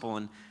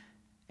gospel,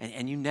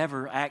 and you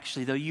never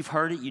actually, though you've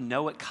heard it, you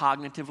know it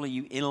cognitively,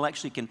 you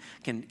intellectually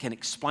can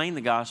explain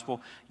the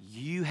gospel,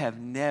 you have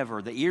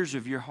never, the ears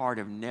of your heart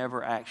have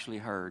never actually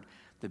heard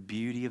the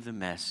beauty of the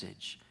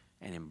message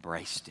and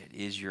embraced it.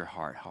 Is your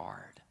heart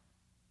hard?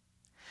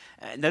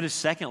 Notice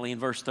secondly in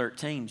verse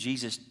 13,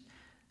 Jesus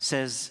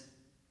says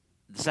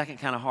the second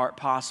kind of heart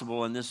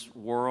possible in this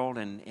world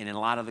and in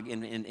light of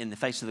in the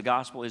face of the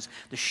gospel is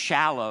the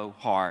shallow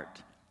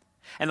heart.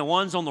 And the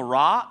ones on the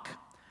rock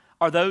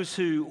are those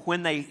who,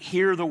 when they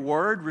hear the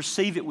word,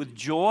 receive it with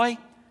joy,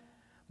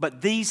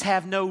 but these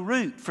have no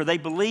root, for they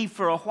believe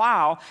for a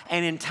while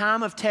and in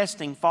time of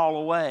testing fall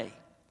away.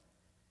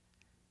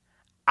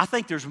 I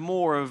think there's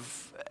more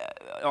of,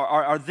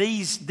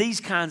 these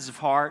kinds of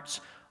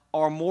hearts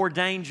are more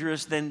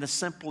dangerous than the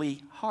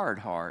simply hard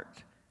heart.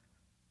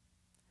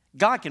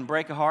 God can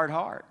break a hard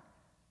heart.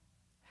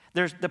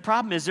 The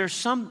problem is there's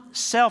some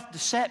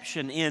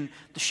self-deception in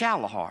the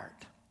shallow heart.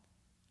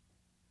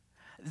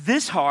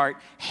 This heart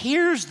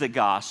hears the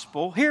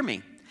gospel, hear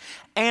me,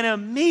 and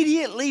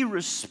immediately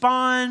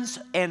responds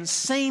and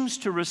seems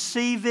to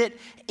receive it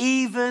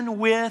even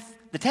with,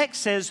 the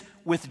text says,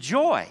 with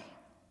joy.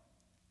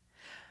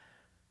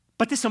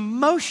 But this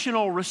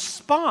emotional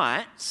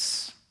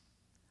response,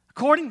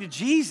 according to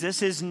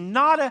Jesus, is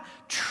not a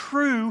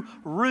true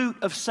root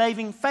of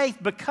saving faith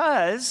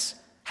because,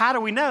 how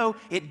do we know?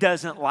 It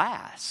doesn't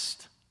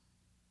last.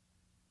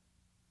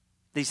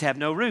 These have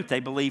no root. They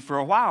believe for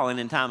a while, and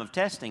in time of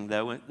testing,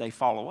 though, they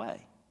fall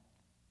away.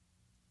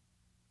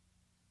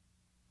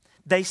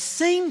 They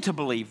seem to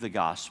believe the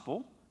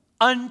gospel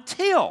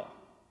until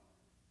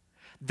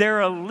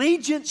their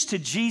allegiance to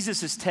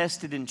Jesus is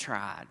tested and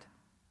tried,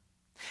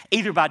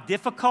 either by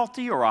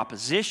difficulty or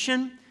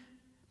opposition,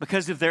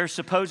 because of their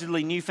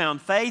supposedly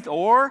newfound faith,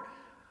 or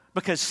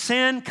because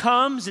sin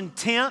comes and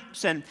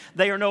tempts, and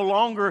they are no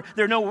longer,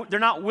 they're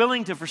not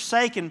willing to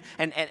forsake and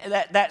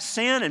that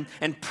sin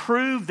and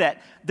prove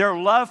that their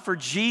love for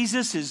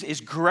Jesus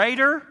is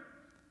greater.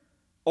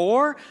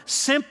 Or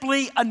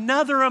simply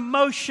another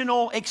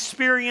emotional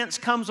experience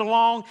comes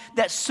along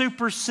that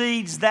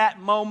supersedes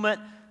that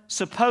moment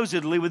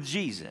supposedly with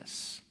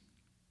Jesus.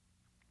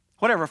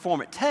 Whatever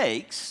form it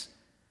takes,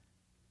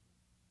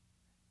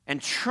 and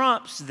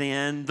trumps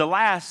then the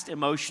last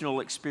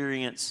emotional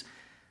experience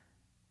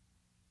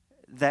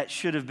that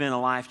should have been a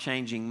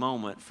life-changing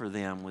moment for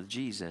them with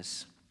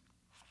Jesus.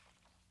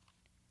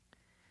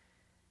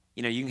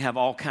 You know, you can have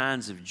all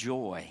kinds of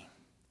joy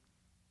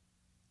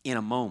in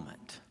a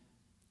moment.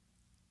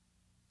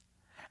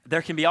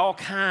 There can be all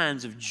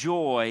kinds of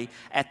joy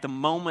at the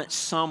moment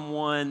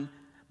someone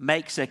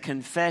makes a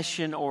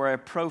confession or a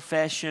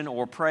profession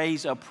or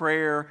prays a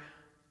prayer,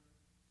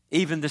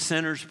 even the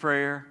sinner's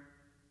prayer.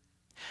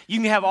 You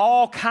can have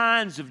all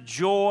kinds of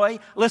joy.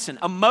 Listen,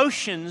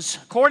 emotions,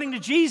 according to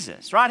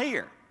Jesus, right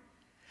here,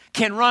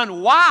 can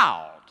run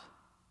wild.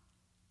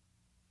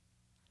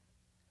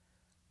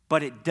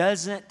 But it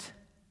doesn't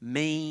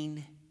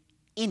mean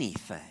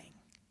anything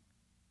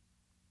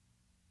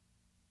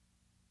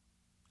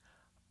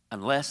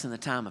unless in the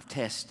time of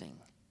testing,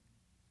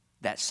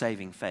 that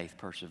saving faith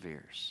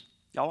perseveres.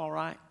 Y'all all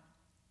right?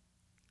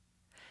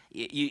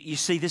 You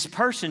see, this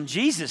person,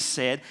 Jesus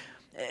said,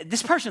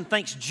 this person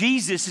thinks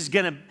Jesus is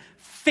going to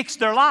fix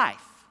their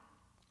life,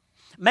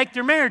 make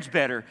their marriage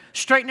better,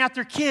 straighten out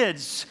their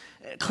kids,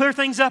 clear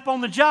things up on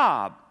the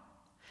job,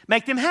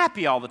 make them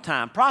happy all the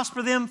time,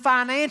 prosper them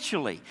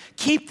financially,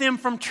 keep them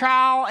from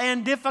trial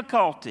and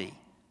difficulty.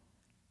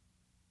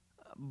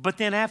 But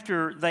then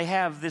after they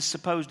have this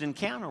supposed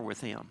encounter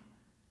with Him,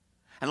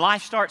 and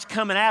life starts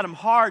coming at them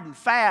hard and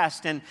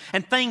fast, and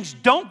things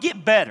don't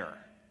get better,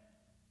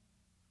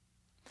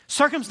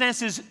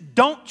 circumstances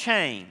don't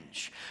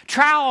change,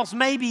 trials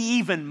maybe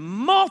even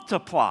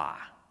multiply,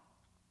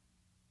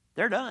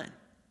 they're done.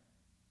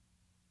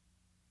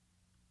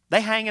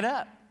 They hang it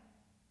up.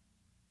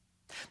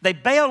 They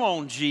bail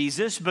on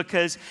Jesus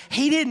because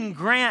He didn't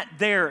grant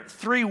their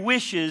 3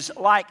 wishes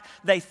like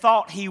they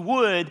thought He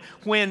would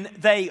when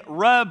they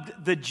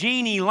rubbed the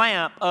genie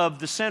lamp of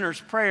the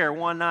sinner's prayer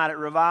one night at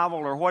revival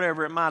or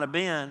whatever it might have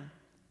been.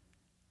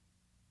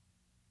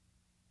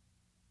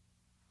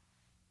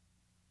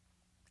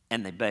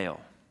 And they bail.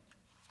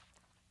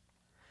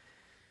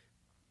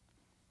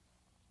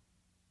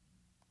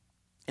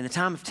 In the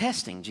time of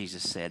testing,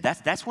 Jesus said,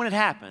 that's when it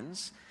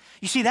happens.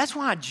 You see, that's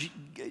why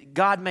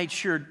God made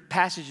sure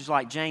passages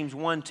like James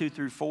 1, 2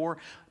 through 4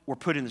 were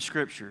put in the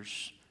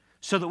Scriptures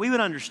so that we would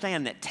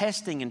understand that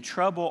testing and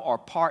trouble are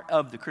part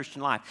of the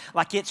Christian life.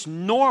 Like it's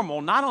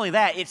normal. Not only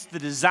that, it's the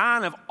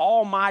design of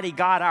Almighty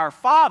God our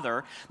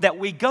Father that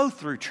we go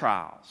through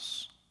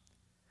trials.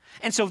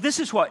 And so this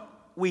is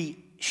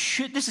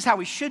how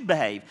we should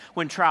behave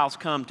when trials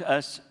come to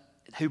us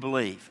who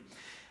believe.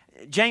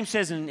 James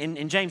says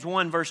in James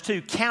 1 verse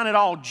 2, count it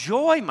all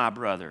joy, my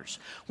brothers,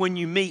 when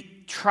you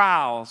meet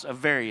trials of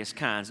various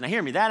kinds. Now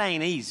hear me, that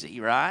ain't easy,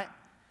 right?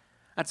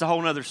 That's a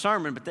whole other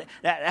sermon, but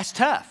that's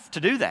tough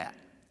to do that.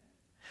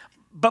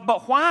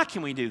 But why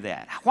can we do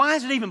that? Why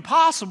is it even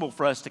possible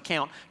for us to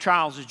count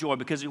trials as joy?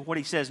 Because of what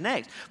he says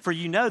next. For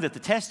you know that the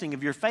testing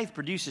of your faith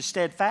produces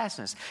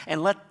steadfastness.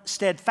 And let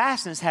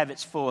steadfastness have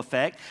its full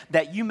effect,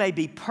 that you may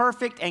be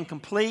perfect and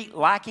complete,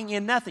 lacking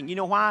in nothing. You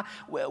know why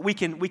we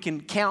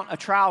can count a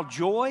trial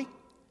joy?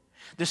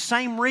 The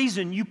same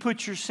reason you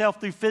put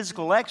yourself through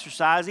physical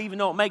exercise, even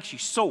though it makes you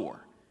sore.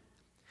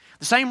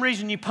 The same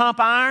reason you pump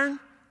iron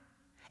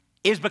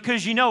is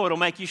because you know it'll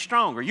make you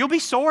stronger. You'll be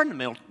sore in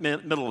the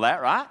middle of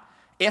that, right?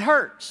 It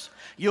hurts.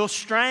 You'll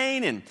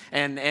strain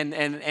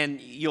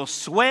and you'll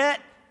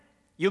sweat.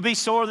 You'll be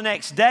sore the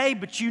next day,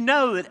 but you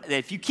know that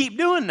if you keep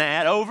doing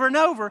that over and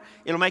over,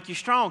 it'll make you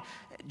strong.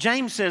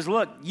 James says,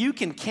 look, you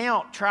can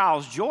count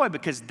trials joy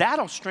because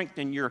that'll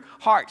strengthen your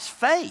heart's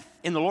faith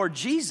in the Lord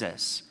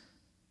Jesus.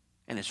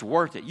 And it's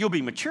worth it. You'll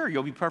be mature.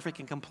 You'll be perfect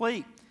and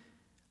complete,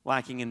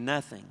 lacking in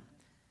nothing.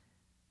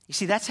 You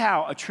see, that's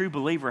how a true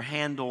believer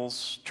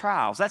handles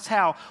trials. That's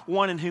how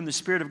one in whom the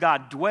Spirit of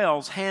God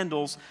dwells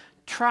handles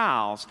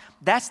trials.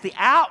 That's the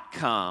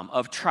outcome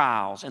of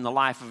trials in the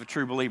life of a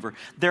true believer.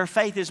 Their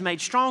faith is made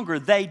stronger.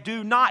 They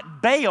do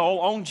not bail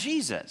on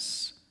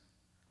Jesus.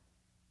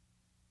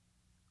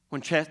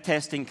 When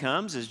testing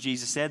comes, as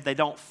Jesus said, they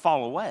don't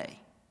fall away.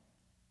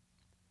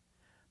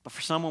 But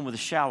for someone with a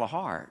shallow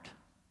heart,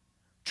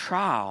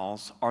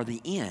 trials are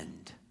the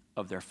end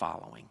of their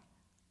following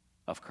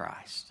of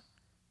Christ.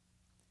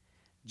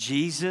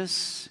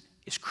 Jesus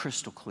is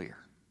crystal clear.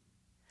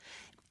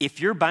 If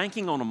you're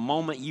banking on a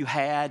moment you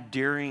had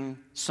during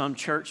some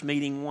church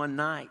meeting one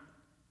night,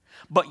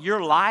 but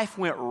your life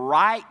went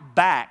right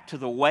back to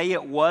the way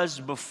it was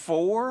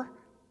before,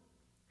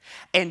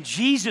 and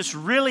Jesus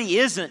really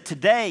isn't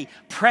today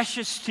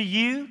precious to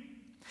you,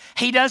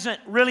 He doesn't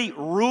really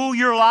rule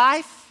your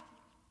life,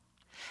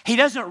 He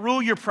doesn't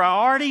rule your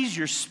priorities,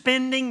 your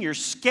spending, your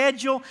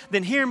schedule.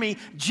 Then hear me,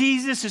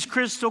 Jesus is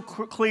crystal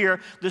clear.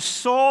 The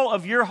soul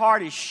of your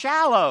heart is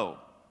shallow,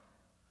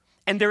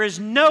 and there is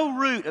no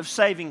root of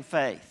saving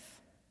faith.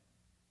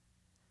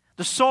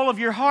 The soul of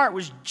your heart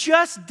was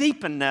just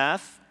deep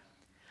enough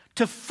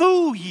to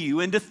fool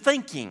you into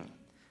thinking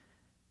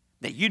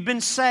that you'd been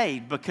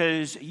saved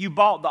because you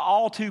bought the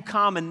all too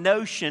common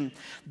notion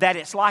that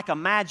it's like a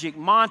magic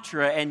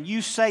mantra and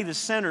you say the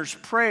sinner's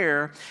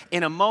prayer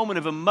in a moment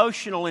of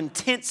emotional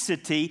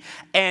intensity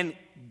and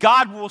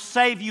God will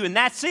save you and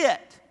that's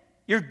it.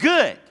 You're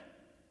good.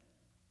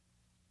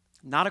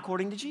 Not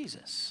according to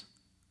Jesus.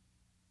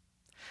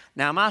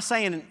 Now, am I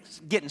saying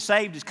getting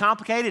saved is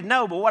complicated?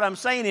 No, but what I'm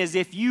saying is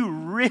if you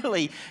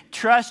really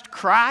trust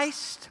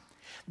Christ,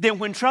 then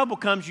when trouble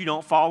comes, you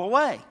don't fall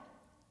away.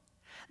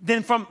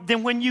 Then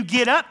when you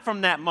get up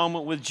from that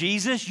moment with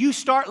Jesus, you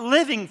start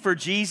living for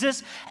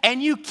Jesus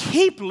and you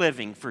keep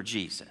living for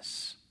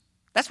Jesus.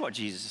 That's what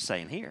Jesus is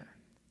saying here.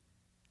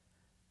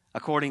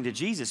 According to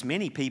Jesus,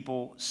 many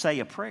people say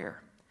a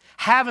prayer,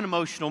 have an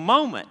emotional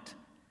moment.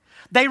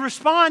 They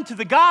respond to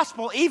the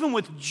gospel even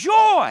with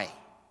joy.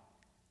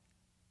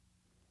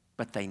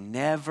 But they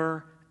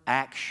never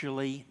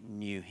actually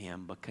knew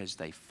him because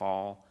they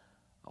fall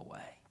away.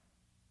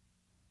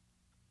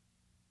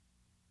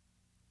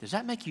 Does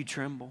that make you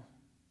tremble?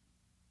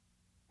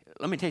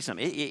 Let me tell you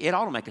something. It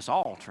ought to make us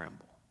all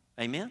tremble.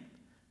 Amen?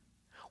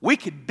 We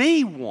could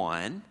be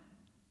one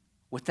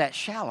with that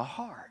shallow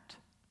heart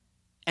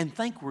and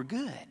think we're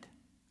good.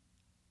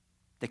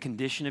 The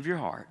condition of your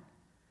heart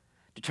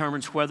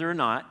determines whether or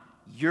not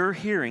your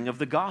hearing of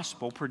the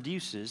gospel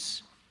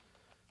produces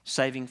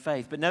saving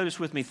faith. But notice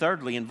with me,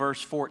 thirdly, in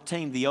verse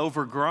 14, the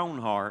overgrown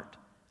heart.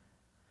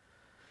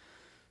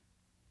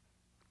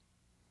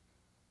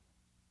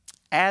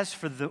 As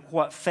for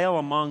what fell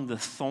among the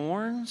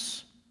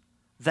thorns,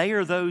 they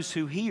are those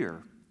who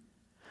hear.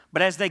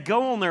 But as they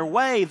go on their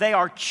way, they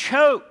are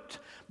choked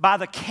by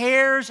the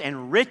cares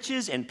and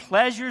riches and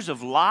pleasures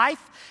of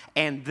life,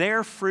 and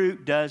their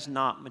fruit does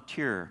not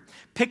mature.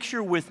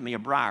 Picture with me a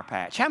briar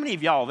patch. How many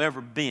of y'all have ever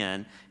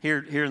been here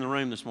in the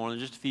room this morning?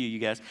 Just a few of you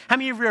guys. How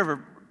many of you have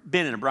ever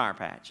been in a briar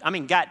patch? I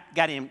mean, got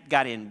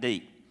in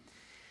deep.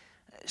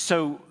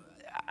 So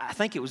I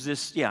think it was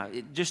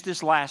just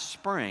this last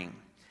spring.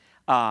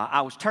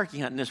 I was turkey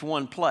hunting this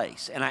one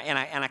place, and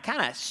I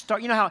kind of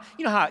start. You know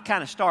how it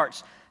kind of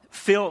starts.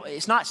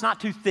 It's not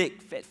too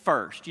thick at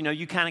first. You know,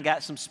 you kind of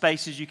got some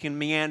spaces you can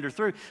meander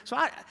through. So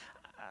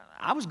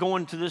I was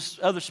going to this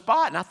other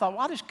spot, and I thought,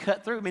 well, I'll just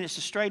cut through. I mean, it's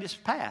the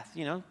straightest path.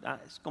 You know,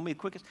 it's going to be the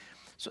quickest.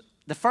 So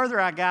the further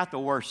I got, the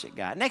worse it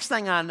got. Next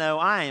thing I know,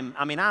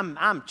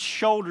 I'm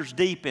shoulders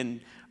deep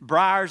in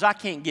briars. I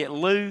can't get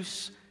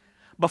loose.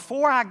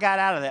 Before I got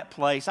out of that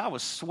place, I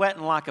was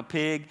sweating like a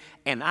pig,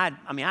 and I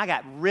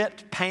got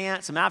ripped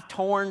pants. I've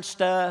torn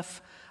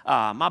stuff.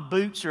 My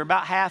boots are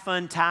about half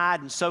untied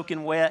and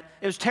soaking wet.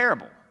 It was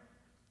terrible.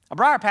 A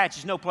briar patch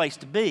is no place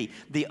to be.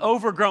 The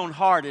overgrown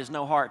heart is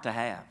no heart to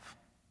have.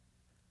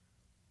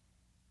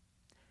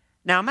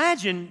 Now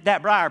imagine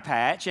that briar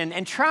patch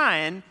and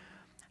trying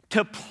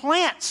to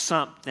plant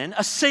something,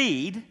 a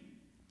seed,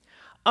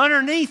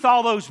 underneath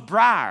all those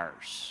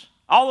briars,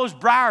 all those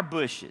briar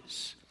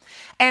bushes.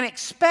 And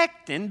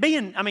expecting,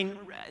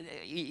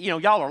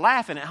 y'all are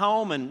laughing at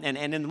home and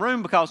in the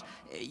room because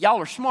y'all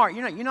are smart.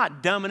 You're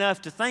not dumb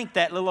enough to think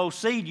that little old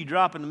seed you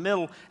drop in the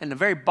middle and the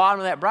very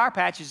bottom of that briar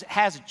patch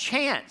has a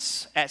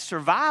chance at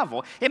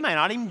survival. It may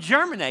not even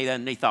germinate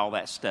underneath all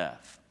that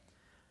stuff.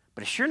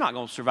 But it's sure not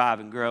going to survive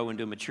and grow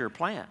into a mature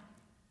plant.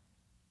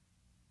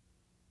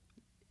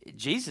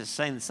 Jesus is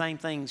saying the same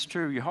thing's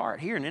true of your heart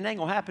here, and it ain't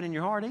going to happen in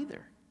your heart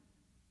either.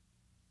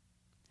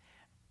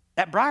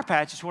 That briar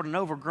patch is what an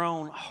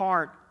overgrown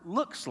heart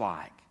looks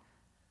like.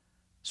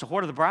 So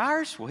what are the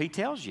briars? Well, he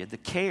tells you, the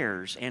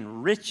cares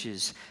and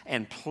riches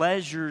and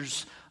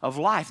pleasures of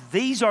life.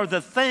 These are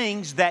the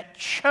things that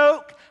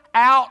choke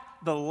out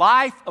the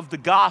life of the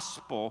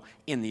gospel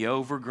in the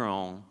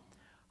overgrown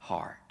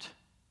heart.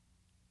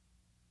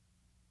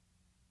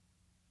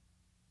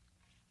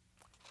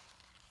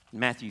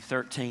 Matthew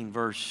 13,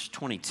 verse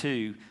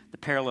 22, the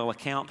parallel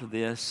account to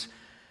this.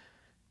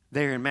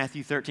 There in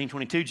Matthew 13,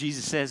 22,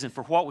 Jesus says, and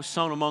for what was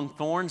sown among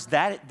thorns,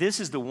 this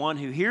is the one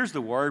who hears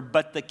the word,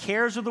 but the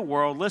cares of the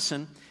world,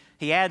 listen,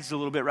 he adds a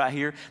little bit right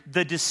here,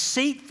 the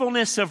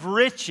deceitfulness of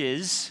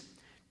riches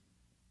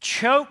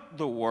choke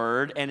the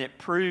word, and it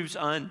proves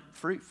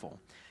unfruitful.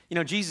 You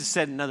know, Jesus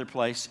said in another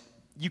place,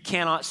 you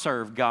cannot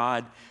serve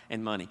God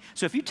and money.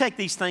 So if you take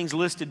these things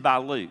listed by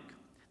Luke,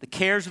 the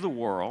cares of the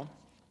world,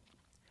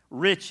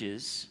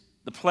 riches,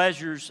 the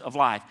pleasures of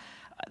life,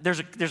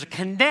 there's a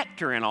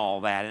connector in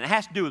all that, and it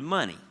has to do with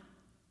money.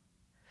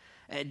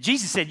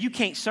 Jesus said you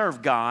can't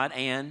serve God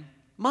and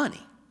money.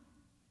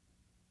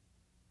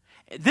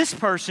 This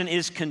person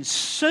is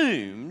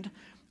consumed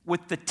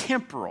with the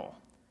temporal,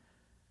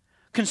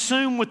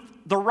 consumed with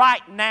the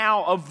right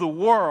now of the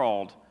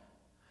world,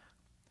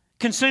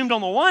 consumed on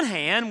the one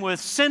hand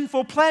with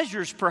sinful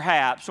pleasures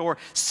perhaps, or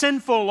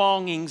sinful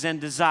longings and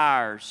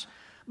desires.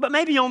 But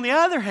maybe on the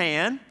other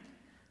hand,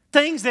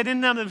 things that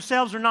in and of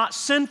themselves are not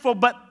sinful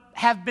but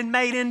have been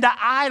made into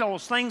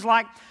idols, things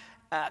like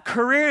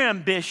career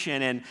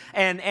ambition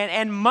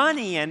and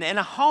money and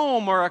a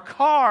home or a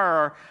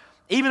car or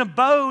even a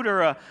boat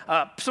or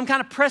some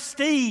kind of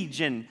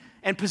prestige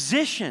and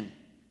position.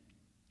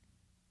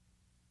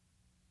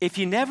 If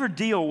you never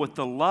deal with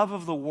the love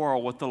of the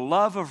world, with the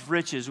love of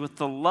riches, with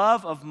the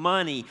love of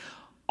money,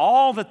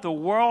 all that the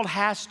world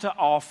has to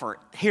offer,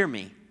 hear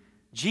me,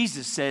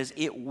 Jesus says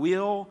it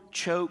will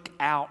choke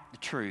out the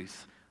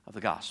truth of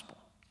the gospel.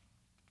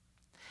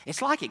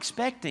 It's like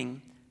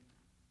expecting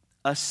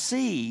a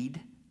seed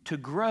to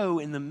grow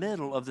in the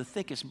middle of the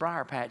thickest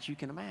briar patch you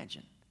can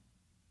imagine.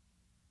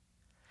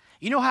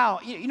 You know how,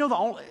 you know the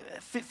only,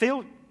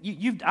 Phil,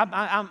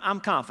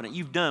 I'm confident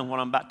you've done what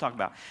I'm about to talk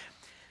about.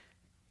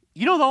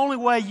 You know the only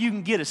way you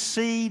can get a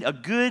seed, a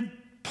good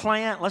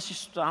plant, let's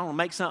just, I don't know,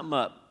 make something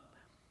up,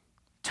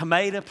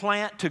 tomato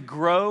plant to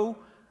grow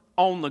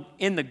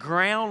in the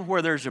ground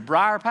where there's a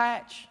briar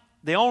patch?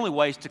 The only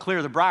way is to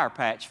clear the briar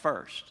patch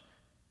first.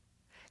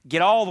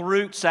 Get all the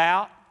roots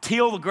out,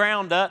 till the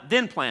ground up,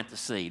 then plant the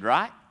seed,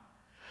 right?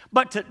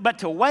 But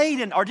to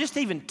wait or just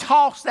even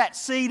toss that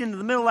seed into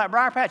the middle of that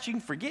briar patch, you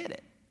can forget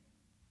it.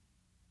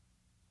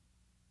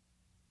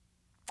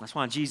 That's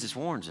why Jesus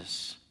warns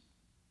us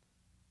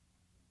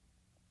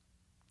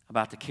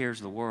about the cares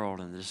of the world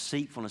and the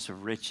deceitfulness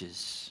of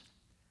riches.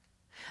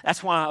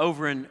 That's why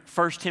over in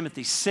 1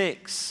 Timothy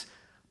 6,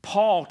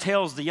 Paul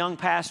tells the young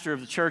pastor of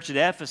the church at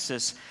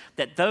Ephesus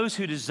that those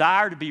who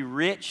desire to be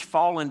rich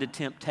fall into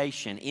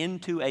temptation,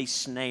 into a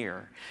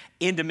snare,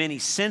 into many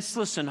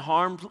senseless and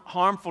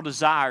harmful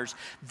desires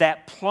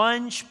that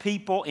plunge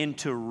people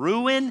into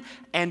ruin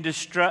and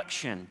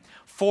destruction.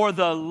 For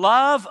the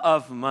love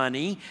of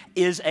money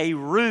is a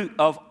root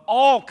of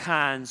all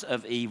kinds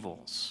of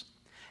evils.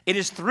 It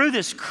is through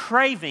this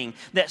craving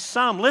that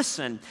some,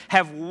 listen,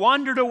 have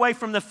wandered away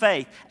from the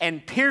faith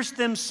and pierced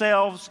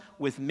themselves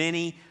with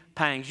many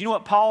pangs. You know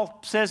what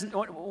Paul says,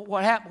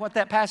 what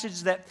that passage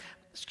is that,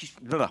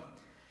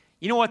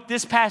 you know what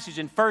this passage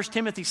in 1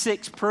 Timothy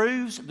 6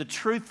 proves? The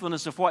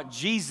truthfulness of what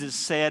Jesus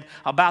said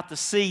about the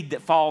seed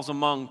that falls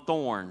among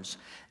thorns.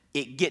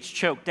 It gets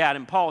choked out.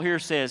 And Paul here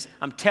says,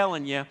 I'm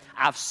telling you,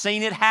 I've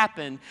seen it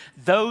happen.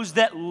 Those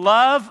that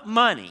love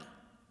money.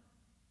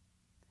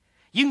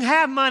 You can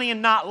have money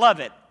and not love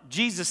it.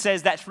 Jesus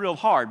says that's real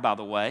hard, by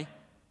the way.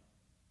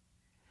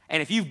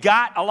 And if you've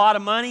got a lot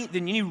of money,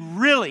 then you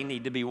really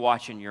need to be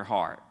watching your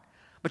heart.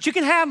 But you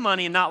can have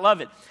money and not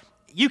love it.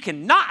 You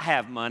cannot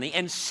have money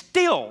and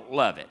still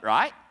love it,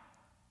 right?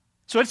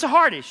 So it's a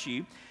hard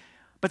issue.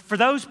 But for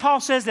those,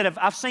 Paul says, that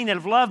I've seen that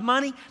have loved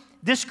money,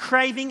 this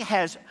craving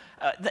has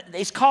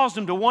it's caused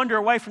them to wander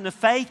away from the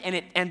faith,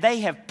 and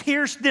they have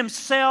pierced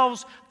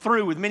themselves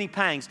through with many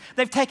pangs.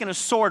 They've taken a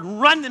sword and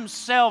run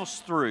themselves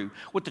through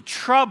with the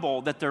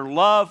trouble that their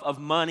love of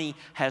money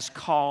has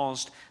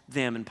caused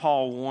them. And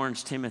Paul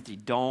warns Timothy,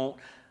 don't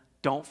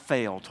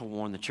fail to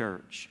warn the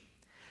church.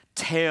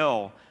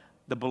 Tell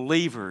the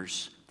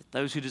believers that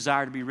those who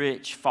desire to be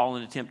rich fall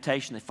into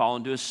temptation. They fall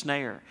into a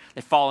snare.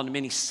 They fall into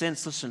many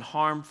senseless and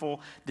harmful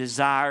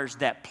desires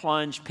that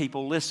plunge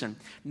people, listen,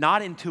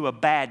 not into a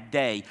bad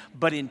day,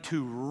 but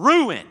into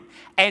ruin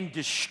and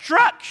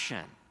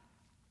destruction.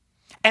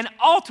 And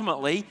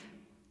ultimately,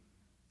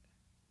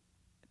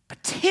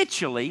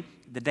 potentially,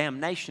 the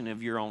damnation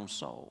of your own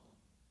soul.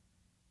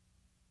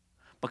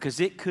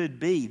 Because it could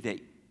be that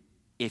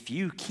if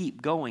you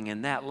keep going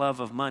in that love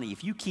of money,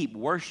 if you keep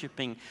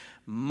worshiping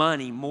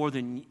money more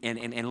than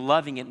and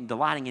loving it and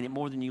delighting in it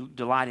more than you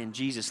delight in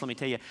Jesus, let me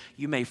tell you,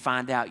 you may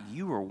find out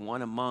you are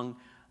one among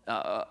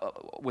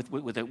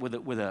with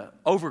a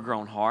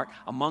overgrown heart,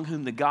 among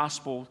whom the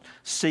gospel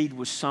seed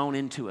was sown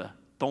into a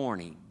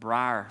thorny,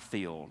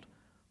 briar-filled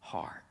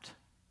heart.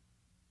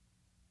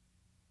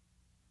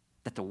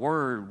 That the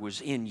word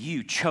was in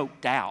you,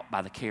 choked out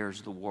by the cares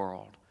of the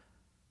world,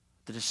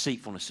 the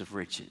deceitfulness of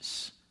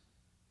riches.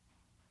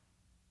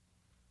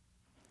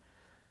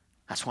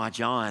 That's why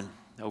John,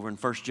 over in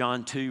 1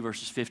 John 2,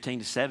 verses 15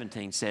 to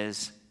 17,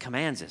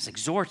 commands us,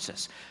 exhorts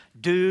us,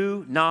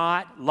 do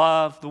not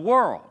love the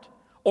world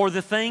or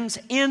the things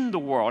in the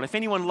world. If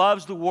anyone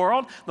loves the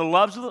world, the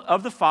love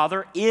of the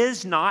Father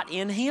is not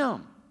in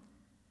him.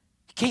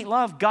 You can't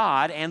love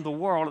God and the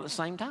world at the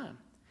same time.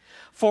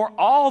 For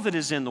all that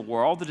is in the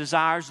world, the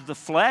desires of the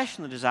flesh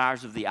and the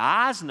desires of the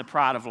eyes and the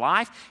pride of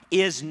life,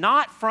 is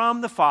not from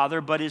the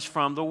Father, but is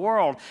from the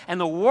world. And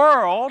the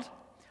world,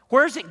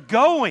 where's it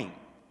going?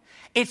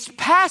 It's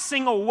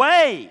passing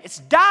away. It's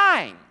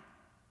dying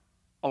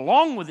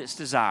along with its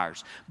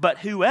desires. But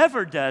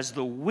whoever does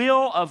the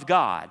will of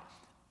God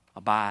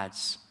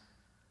abides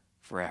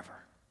forever.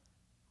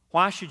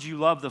 Why should you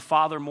love the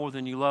Father more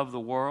than you love the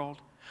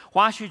world?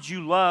 Why should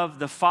you love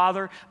the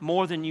Father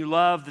more than you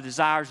love the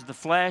desires of the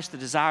flesh, the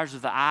desires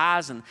of the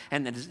eyes, and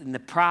the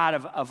pride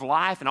of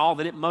life and all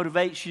that it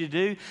motivates you to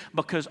do?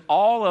 Because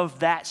all of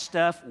that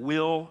stuff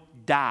will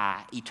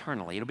die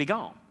eternally. It'll be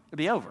gone. It'll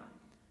be over.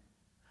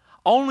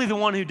 Only the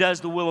one who does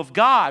the will of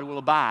God will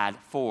abide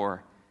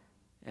forever.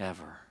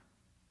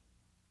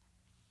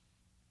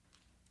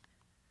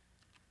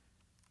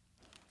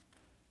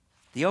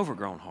 The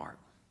overgrown heart.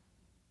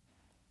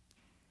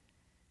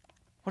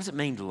 What does it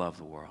mean to love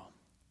the world?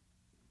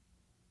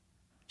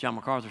 John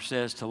MacArthur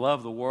says to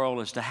love the world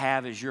is to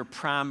have as your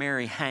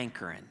primary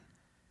hankering,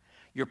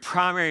 your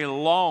primary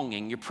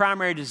longing, your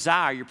primary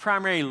desire, your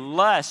primary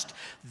lust,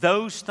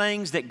 those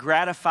things that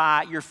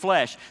gratify your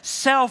flesh.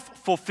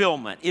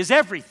 Self-fulfillment is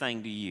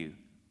everything to you.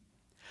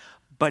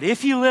 But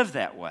if you live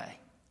that way,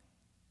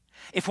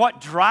 if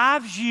what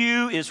drives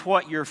you is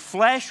what your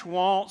flesh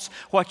wants,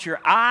 what your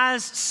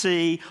eyes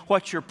see,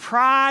 what your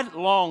pride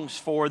longs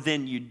for,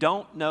 then you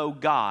don't know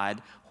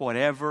God,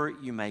 whatever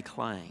you may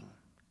claim.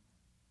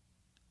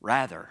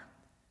 Rather,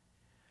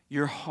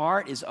 your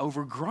heart is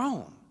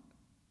overgrown.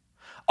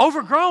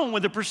 Overgrown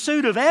with the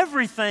pursuit of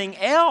everything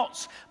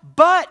else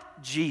but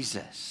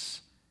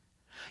Jesus.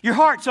 Your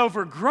heart's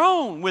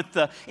overgrown with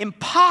the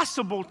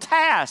impossible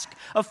task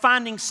of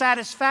finding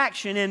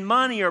satisfaction in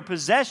money or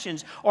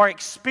possessions or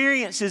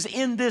experiences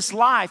in this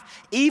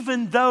life,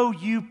 even though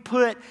you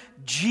put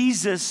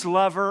Jesus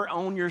lover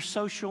on your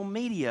social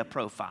media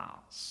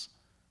profiles.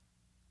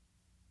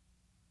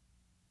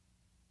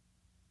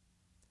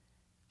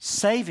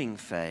 Saving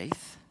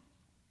faith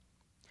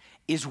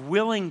is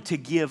willing to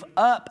give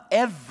up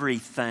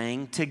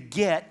everything to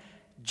get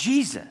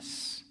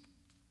Jesus.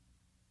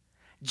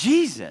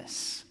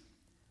 Jesus,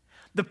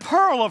 the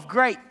pearl of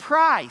great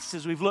price,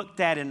 as we've looked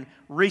at in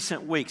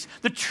recent weeks,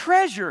 the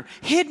treasure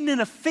hidden in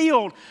a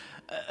field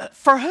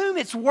for whom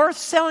it's worth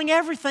selling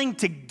everything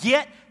to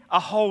get a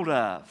hold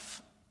of.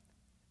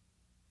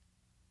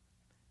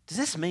 Does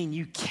this mean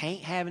you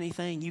can't have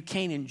anything? You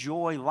can't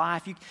enjoy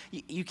life?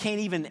 You can't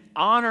even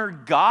honor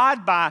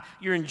God by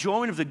your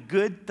enjoyment of the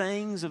good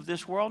things of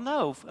this world?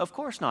 No, of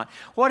course not.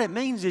 What it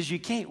means is you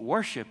can't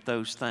worship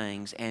those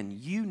things, and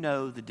you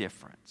know the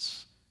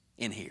difference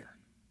in here.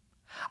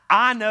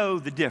 I know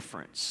the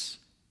difference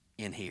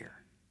in here.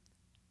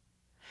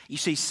 You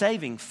see,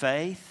 saving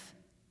faith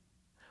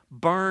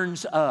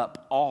burns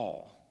up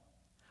all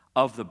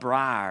of the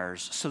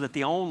briars so that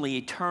the only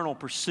eternal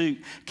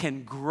pursuit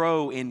can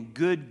grow in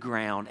good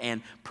ground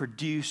and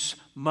produce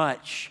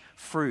much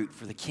fruit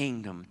for the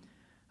kingdom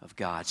of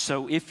God.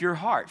 So if your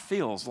heart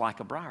feels like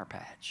a briar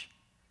patch,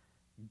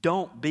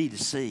 don't be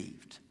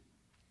deceived.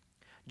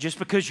 Just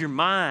because your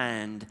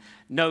mind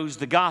knows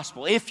the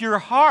gospel. If your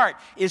heart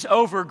is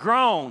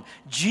overgrown,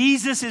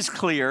 Jesus is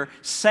clear,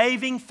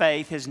 saving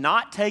faith has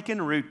not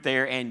taken root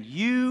there, and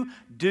you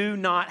do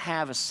not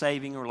have a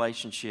saving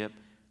relationship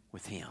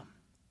with Him.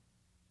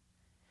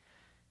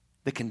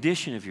 The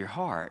condition of your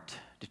heart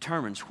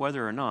determines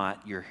whether or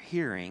not your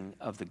hearing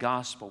of the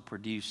gospel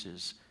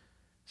produces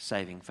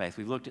saving faith.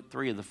 We've looked at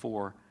 3 of the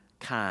 4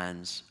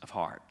 kinds of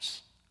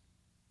hearts.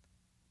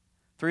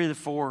 3 of the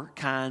 4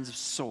 kinds of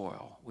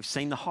soil. We've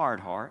seen the hard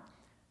heart.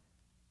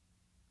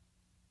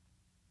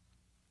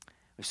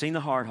 We've seen the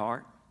hard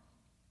heart.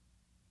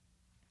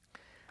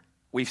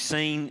 We've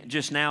seen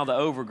just now the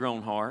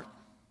overgrown heart.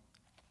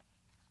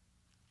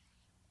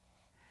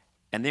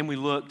 And then we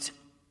looked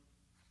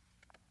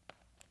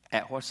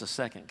at what's the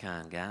second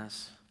kind,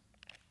 guys?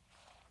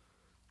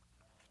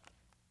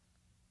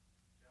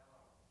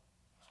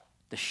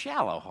 The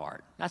shallow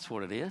heart. That's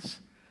what it is.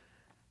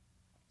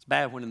 It's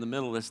bad when in the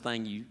middle of this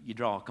thing you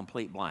draw a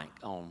complete blank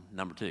on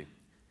number 2.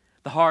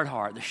 The hard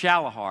heart, the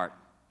shallow heart,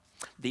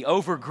 the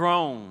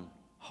overgrown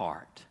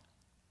heart.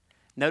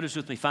 Notice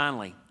with me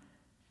finally,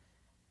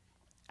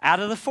 out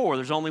of the 4,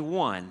 there's only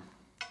one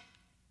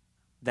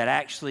that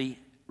actually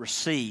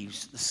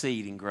receives the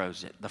seed and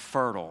grows it, the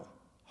fertile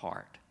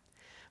heart.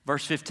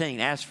 Verse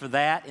 15, as for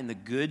that in the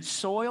good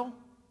soil,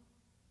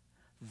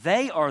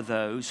 they are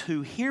those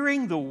who,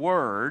 hearing the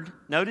word,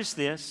 notice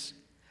this,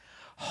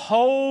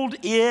 hold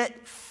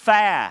it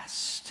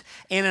fast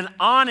in an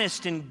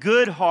honest and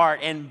good heart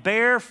and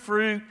bear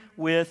fruit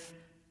with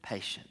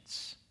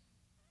patience.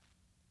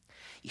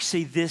 You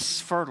see,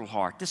 this fertile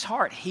heart, this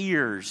heart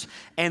hears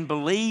and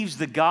believes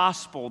the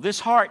gospel.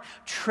 This heart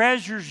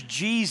treasures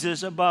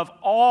Jesus above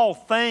all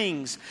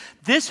things.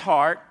 This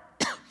heart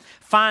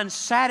finds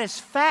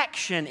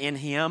satisfaction in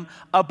Him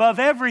above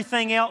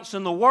everything else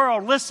in the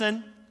world.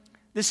 Listen,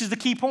 this is the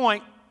key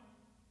point.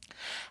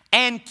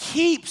 And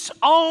keeps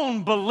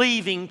on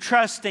believing,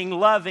 trusting,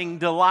 loving,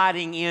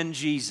 delighting in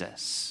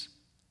Jesus.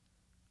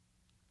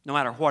 No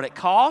matter what it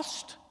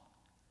costs,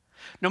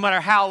 no matter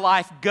how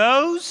life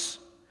goes,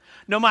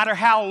 no matter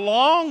how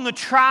long the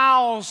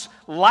trials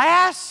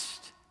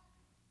last,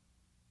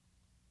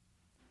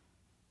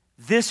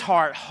 this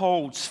heart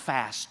holds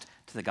fast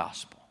to the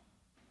gospel.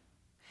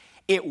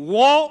 It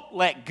won't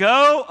let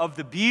go of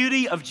the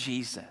beauty of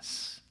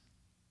Jesus.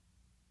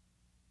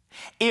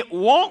 It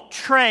won't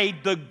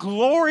trade the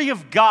glory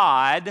of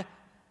God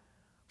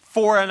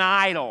for an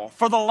idol,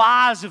 for the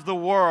lies of the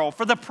world,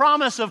 for the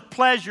promise of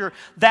pleasure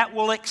that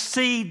will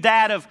exceed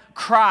that of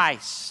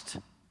Christ.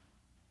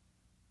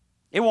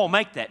 It won't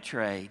make that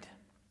trade.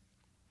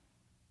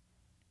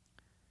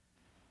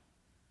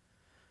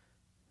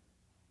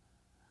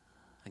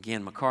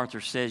 Again,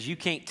 MacArthur says, you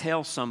can't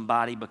tell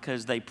somebody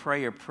because they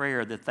pray a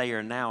prayer that they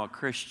are now a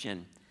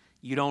Christian.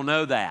 You don't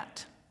know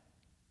that.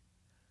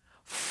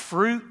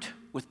 fruit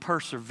with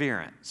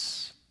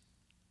perseverance.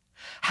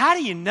 How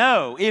do you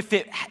know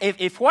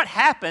if what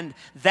happened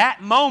that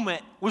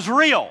moment was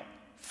real?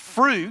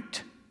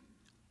 Fruit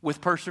with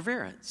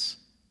perseverance.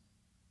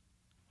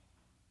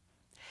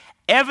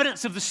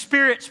 Evidence of the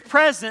Spirit's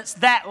presence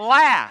that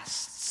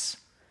lasts.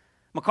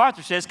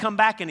 MacArthur says, come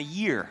back in a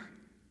year.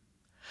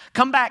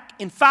 Come back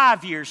in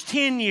 5 years,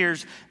 10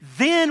 years.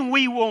 Then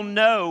we will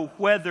know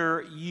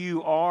whether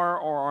you are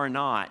or are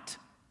not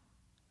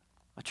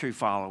a true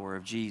follower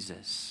of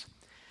Jesus.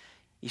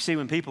 You see,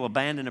 when people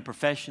abandon a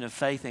profession of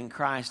faith in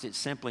Christ, it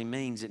simply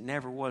means it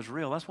never was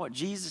real. That's what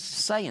Jesus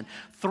is saying.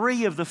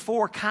 3 of the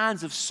 4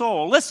 kinds of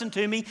soil. Listen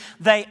to me.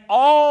 They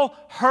all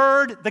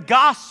heard the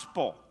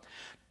gospel.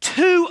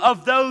 2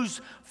 of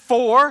those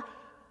 4,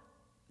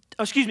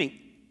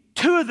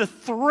 2 of the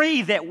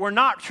 3 that were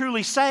not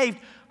truly saved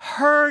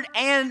heard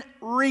and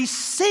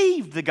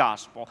received the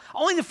gospel.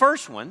 Only the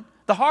first one,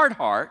 the hard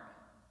heart,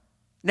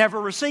 never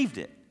received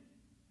it.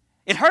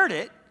 It heard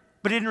it,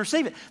 but it didn't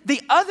receive it.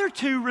 The other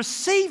 2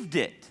 received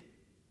it.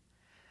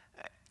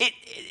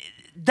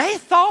 They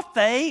thought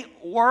they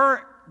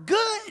were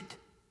good.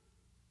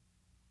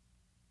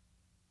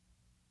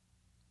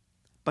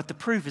 But the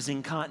proof is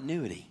in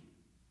continuity.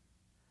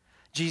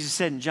 Jesus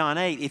said in John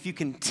 8, if you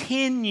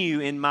continue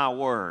in my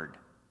word,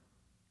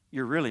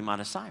 you're really my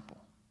disciple.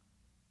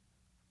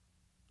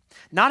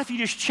 Not if you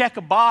just check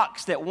a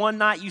box that one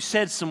night you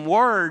said some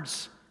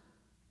words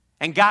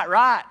and got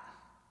right.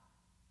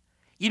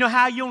 You know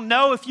how you'll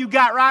know if you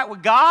got right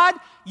with God?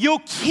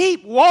 You'll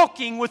keep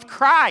walking with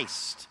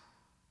Christ.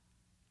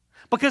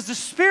 Because the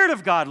Spirit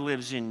of God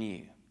lives in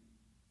you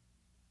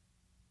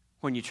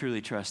when you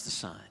truly trust the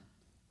Son.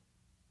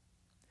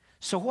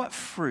 So what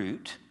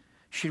fruit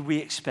should we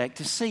expect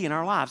to see in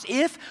our lives?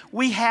 If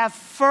we have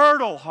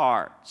fertile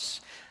hearts,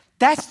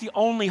 that's the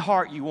only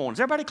heart you want. Is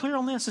everybody clear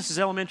on this? This is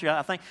elementary.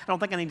 I don't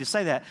think I need to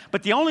say that.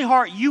 But the only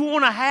heart you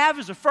want to have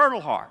is a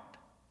fertile heart.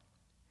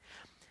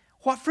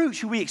 What fruit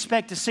should we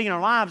expect to see in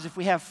our lives if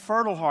we have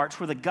fertile hearts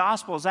where the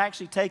gospel has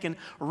actually taken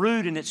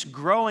root and it's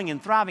growing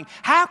and thriving?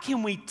 How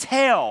can we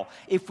tell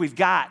if we've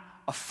got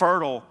a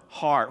fertile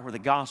heart where the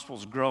gospel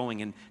is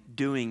growing and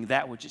doing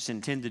that which it's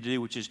intended to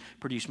do, which is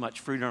produce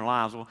much fruit in our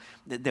lives? Well,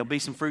 there'll be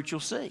some fruit you'll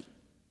see.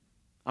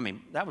 I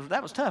mean, that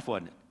was tough,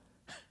 wasn't it?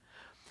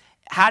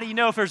 How do you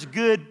know if there's a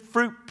good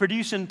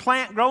fruit-producing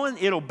plant growing?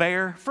 It'll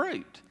bear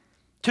fruit.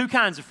 2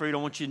 kinds of fruit I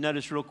want you to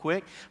notice real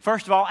quick.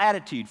 First of all,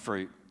 attitude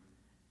fruit.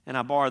 And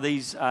I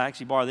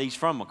actually borrow these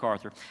from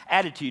MacArthur.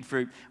 Attitude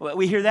fruit.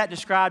 We hear that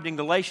described in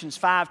Galatians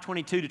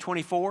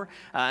 5:22-24.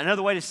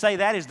 Another way to say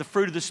that is the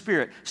fruit of the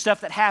Spirit.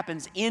 Stuff that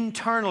happens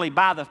internally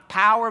by the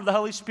power of the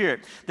Holy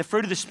Spirit. The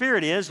fruit of the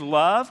Spirit is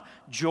love,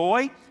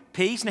 joy,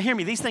 peace. Now hear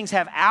me, these things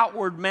have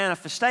outward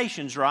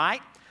manifestations,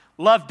 right?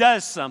 Love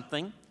does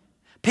something.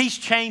 Peace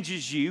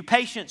changes you.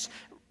 Patience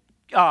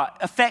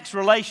affects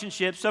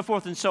relationships, so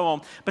forth and so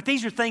on. But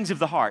these are things of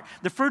the heart.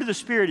 The fruit of the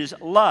Spirit is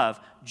love,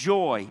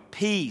 joy,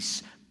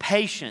 peace,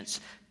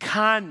 patience,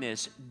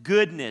 kindness,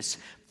 goodness,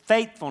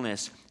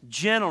 faithfulness,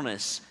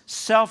 gentleness,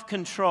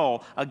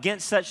 self-control.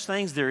 Against such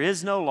things there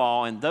is no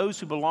law, and those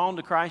who belong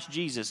to Christ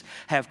Jesus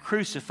have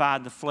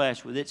crucified the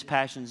flesh with its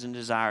passions and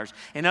desires.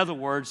 In other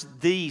words,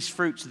 these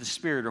fruits of the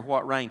Spirit are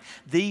what reign.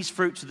 These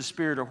fruits of the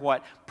Spirit are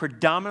what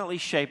predominantly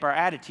shape our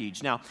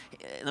attitudes. Now,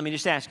 let me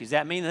just ask you, does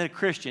that mean that a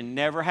Christian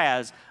never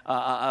has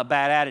a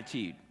bad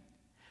attitude?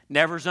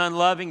 Never's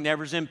unloving,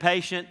 never's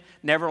impatient,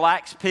 never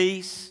lacks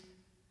peace,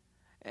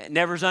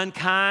 never's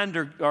unkind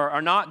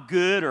or not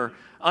good or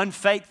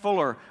unfaithful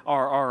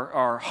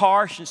or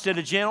harsh instead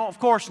of gentle? Of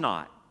course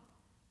not.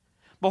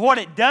 But what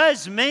it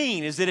does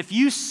mean is that if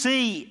you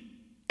see,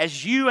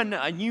 as you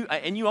and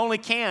you only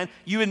can,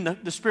 you and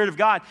the Spirit of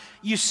God,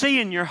 you see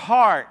in your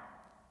heart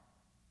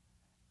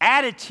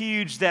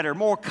attitudes that are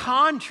more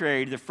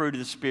contrary to the fruit of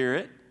the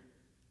Spirit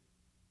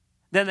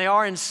than they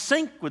are in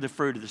sync with the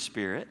fruit of the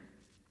Spirit,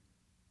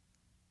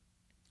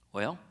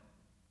 well,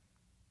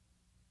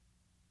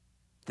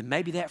 then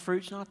maybe that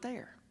fruit's not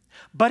there.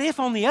 But if,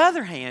 on the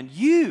other hand,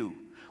 you,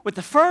 with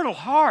the fertile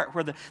heart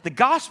where the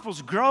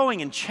gospel's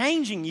growing and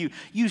changing you,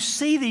 you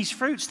see these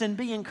fruits, then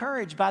be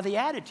encouraged by the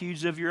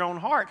attitudes of your own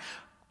heart,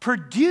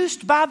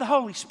 produced by the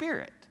Holy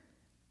Spirit.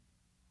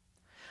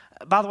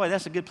 By the way,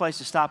 that's a good place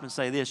to stop and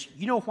say this.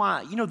 You know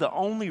why? You know the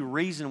only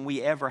reason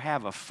we ever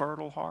have a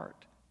fertile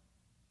heart?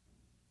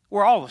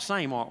 We're all the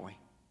same, aren't we?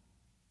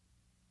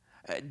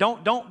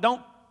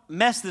 Don't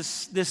mess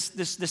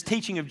this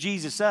teaching of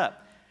Jesus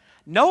up.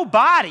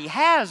 Nobody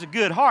has a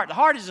good heart. The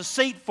heart is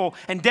deceitful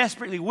and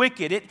desperately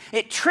wicked.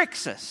 It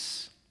tricks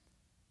us.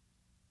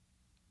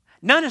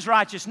 None is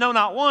righteous, no,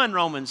 not one,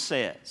 Romans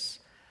says.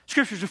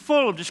 Scriptures are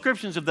full of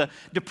descriptions of the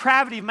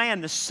depravity of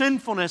man, the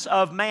sinfulness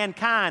of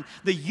mankind,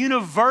 the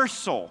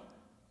universal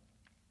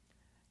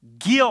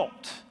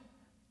guilt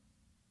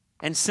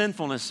and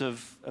sinfulness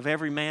of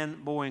every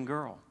man, boy, and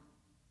girl.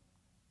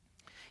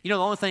 You know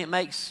the only thing that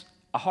makes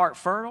a heart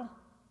fertile?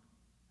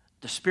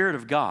 The Spirit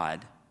of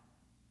God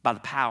by the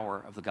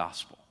power of the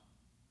gospel.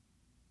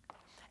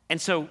 And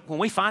so when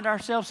we find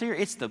ourselves here,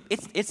 it's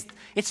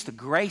the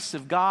grace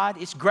of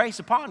God. It's grace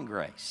upon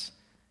grace.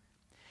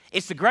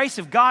 It's the grace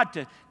of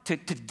God to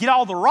get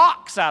all the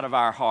rocks out of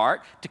our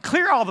heart, to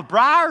clear all the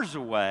briars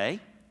away,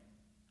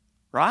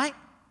 right?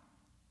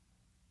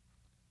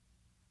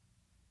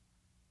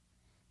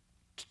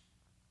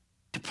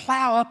 To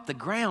plow up the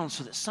ground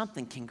so that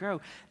something can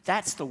grow.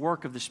 That's the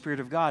work of the Spirit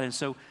of God. And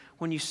so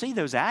when you see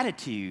those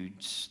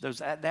attitudes,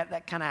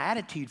 that kind of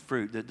attitude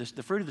fruit,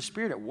 the fruit of the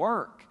Spirit at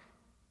work,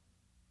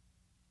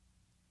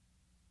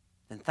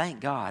 then thank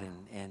God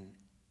and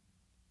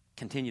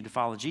continue to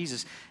follow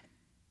Jesus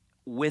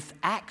with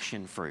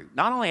action fruit.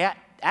 Not only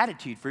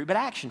attitude fruit, but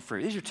action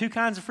fruit. These are two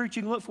kinds of fruit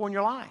you can look for in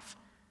your life.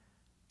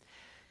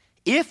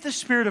 If the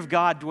Spirit of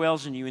God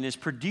dwells in you and is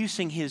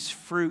producing His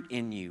fruit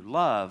in you,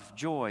 love,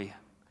 joy,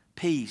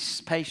 peace,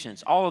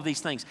 patience, all of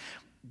these things,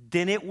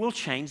 then it will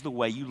change the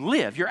way you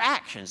live. Your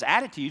actions,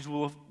 attitudes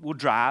will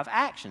drive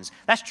actions.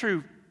 That's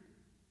true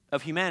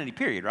of humanity,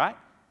 period, right?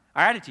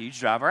 Our attitudes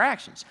drive our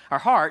actions. Our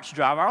hearts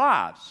drive our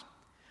lives.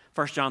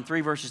 1 John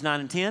 3, verses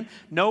 9 and 10,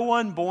 no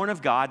one born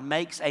of God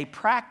makes a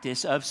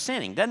practice of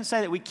sinning. Doesn't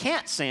say that we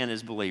can't sin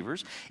as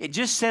believers. It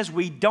just says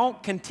we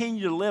don't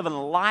continue to live in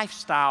a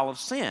lifestyle of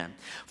sin.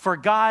 For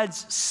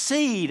God's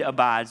seed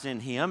abides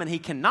in him, and he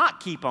cannot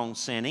keep on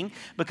sinning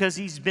because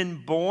he's been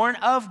born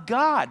of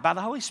God by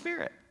the Holy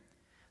Spirit.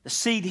 The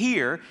seed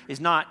here is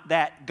not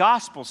that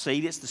gospel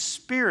seed, it's the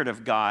Spirit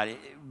of God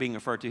being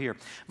referred to here.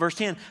 Verse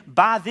 10,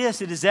 by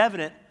this it is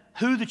evident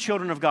who the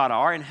children of God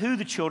are and who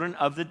the children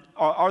of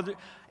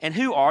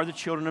who are the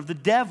children of the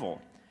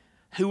devil.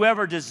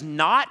 Whoever does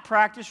not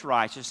practice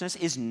righteousness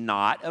is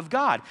not of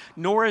God,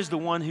 nor is the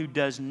one who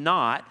does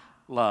not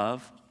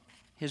love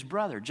his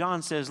brother.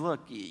 John says, look,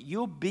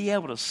 you'll be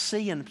able to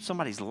see in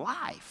somebody's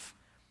life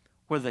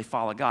whether they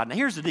follow God. Now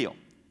here's the deal.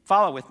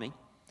 Follow with me.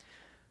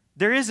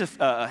 There is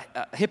a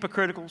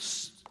hypocritical,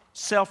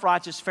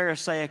 self-righteous,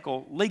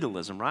 pharisaical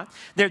legalism, right?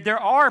 There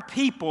are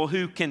people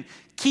who can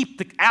keep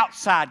the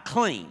outside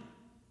clean.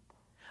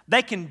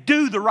 They can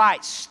do the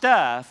right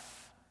stuff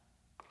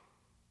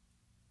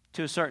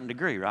to a certain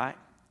degree, right?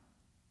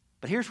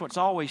 But here's what's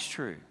always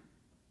true.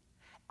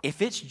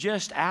 If it's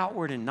just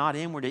outward and not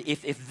inward,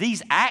 if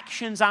these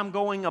actions I'm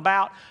going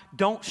about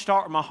don't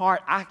start with my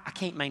heart, I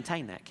can't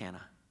maintain that, can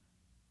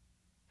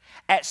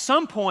I? At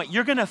some point,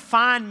 you're going to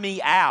find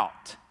me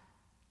out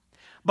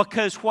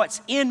because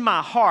what's in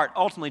my heart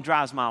ultimately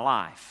drives my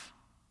life.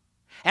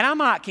 And I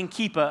might can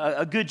keep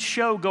a good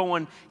show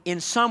going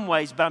in some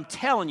ways, but I'm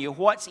telling you,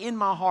 what's in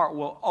my heart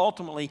will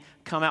ultimately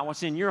come out.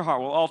 What's in your heart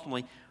will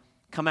ultimately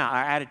come out.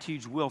 Our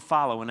attitudes will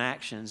follow in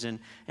actions. And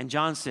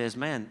John says,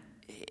 man,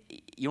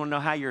 you want to know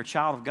how you're a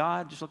child of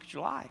God? Just look at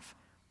your life.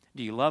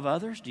 Do you love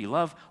others? Do you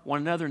love one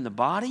another in the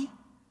body?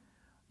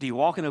 Do you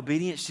walk in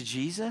obedience to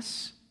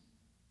Jesus?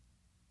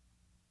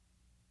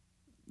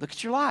 Look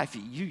at your life.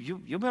 You'll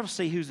be able to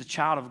see who's the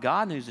child of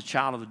God and who's the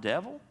child of the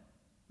devil.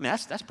 I mean,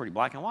 that's pretty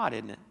black and white,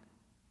 isn't it?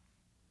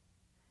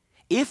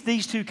 If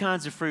these two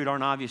kinds of fruit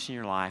aren't obvious in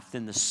your life,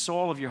 then the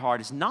soil of your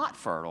heart is not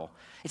fertile.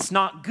 It's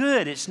not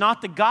good. It's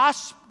not the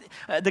gospel.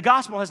 The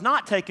gospel has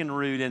not taken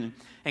root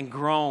and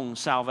grown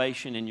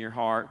salvation in your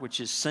heart, which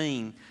is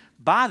seen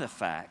by the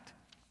fact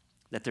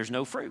that there's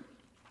no fruit.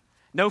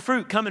 No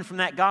fruit coming from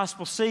that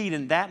gospel seed,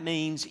 and that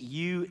means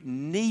you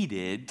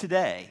needed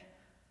today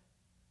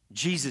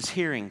Jesus'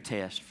 hearing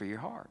test for your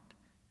heart.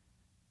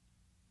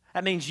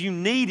 That means you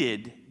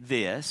needed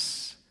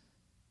this,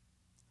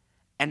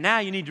 and now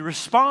you need to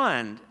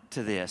respond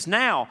to this.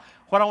 Now,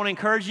 what I want to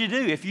encourage you to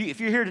do, if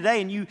you're here today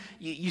and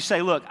you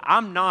say, look,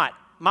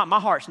 my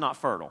heart's not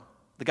fertile.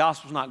 The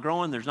gospel's not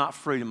growing. There's not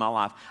fruit in my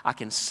life. I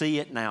can see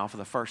it now for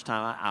the first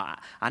time.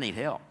 I need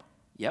help.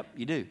 Yep,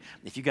 you do.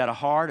 If you got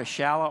a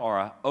shallow or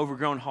an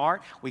overgrown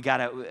heart, we got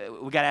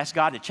to ask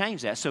God to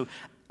change that. So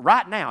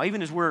right now,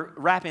 even as we're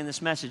wrapping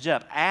this message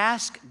up,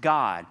 ask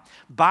God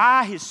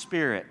by His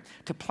Spirit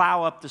to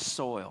plow up the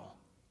soil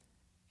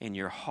in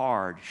your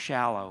hard,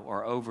 shallow,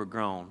 or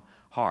overgrown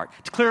heart,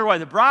 to clear away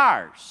the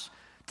briars,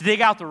 to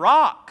dig out the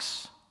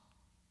rocks,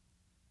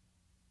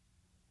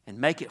 and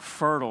make it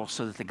fertile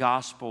so that the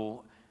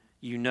gospel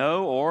you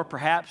know, or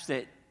perhaps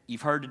that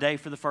you've heard today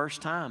for the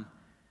first time,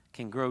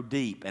 can grow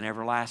deep and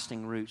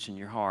everlasting roots in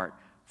your heart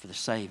for the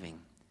saving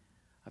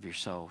of your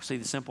soul. See,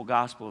 the simple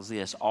gospel is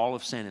this: all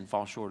have sinned and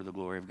fall short of the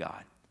glory of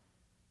God.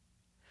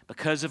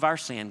 Because of our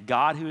sin,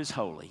 God, who is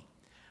holy,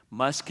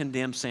 must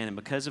condemn sin. And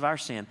because of our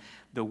sin,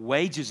 the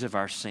wages of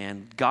our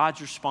sin,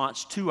 God's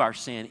response to our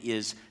sin,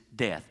 is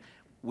death.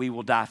 We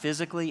will die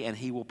physically, and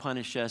He will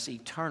punish us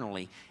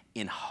eternally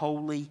in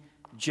holy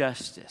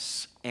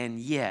justice. And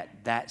yet,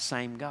 that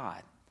same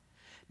God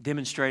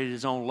demonstrated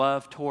His own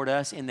love toward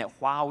us in that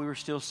while we were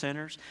still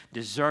sinners,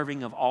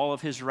 deserving of all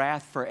of His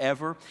wrath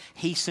forever,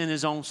 He sent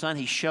His own Son.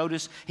 He showed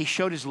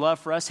His love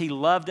for us. He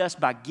loved us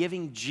by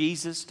giving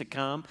Jesus to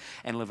come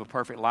and live a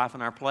perfect life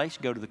in our place,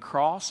 go to the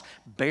cross,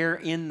 bear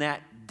in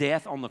that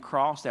death on the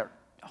cross, that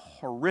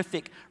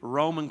horrific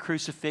Roman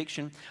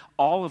crucifixion,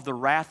 all of the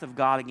wrath of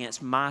God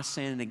against my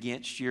sin and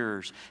against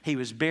yours. He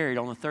was buried.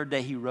 On the third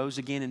day, He rose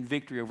again in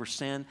victory over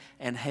sin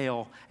and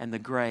hell and the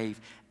grave.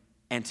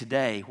 And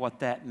today, what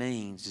that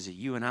means is that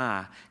you and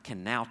I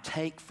can now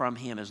take from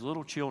Him as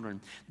little children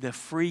the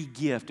free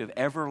gift of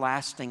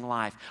everlasting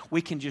life.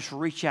 We can just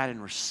reach out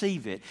and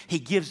receive it. He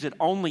gives it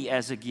only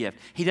as a gift.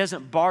 He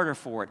doesn't barter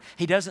for it.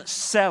 He doesn't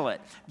sell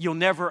it. You'll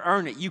never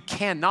earn it. You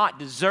cannot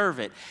deserve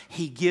it.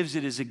 He gives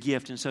it as a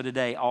gift. And so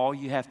today, all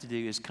you have to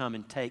do is come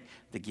and take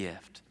the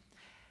gift.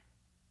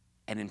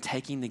 And in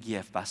taking the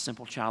gift by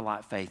simple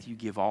childlike faith, you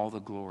give all the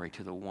glory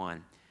to the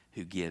one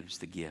who gives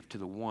the gift, to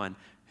the one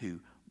who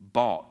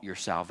bought your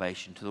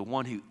salvation, to the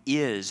one who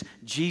is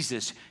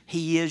Jesus.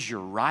 He is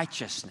your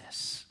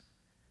righteousness.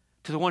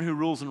 To the one who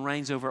rules and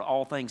reigns over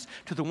all things,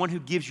 to the one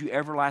who gives you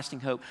everlasting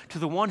hope, to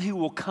the one who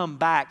will come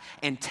back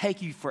and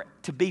take you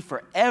to be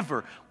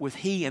forever with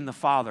He and the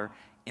Father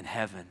in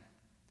heaven.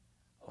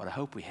 What a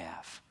hope we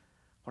have.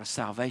 What a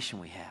salvation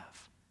we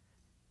have.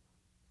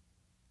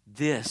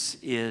 This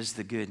is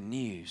the good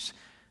news.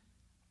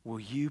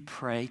 Will you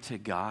pray to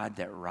God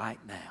that right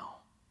now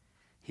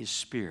His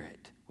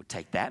Spirit would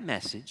take that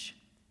message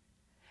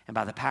and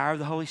by the power of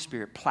the Holy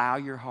Spirit plow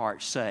your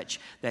heart such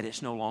that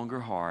it's no longer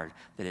hard,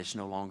 that it's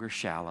no longer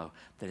shallow,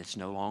 that it's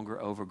no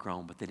longer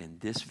overgrown, but that in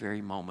this very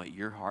moment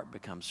your heart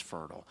becomes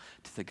fertile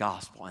to the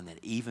gospel, and that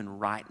even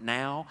right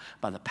now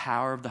by the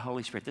power of the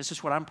Holy Spirit, this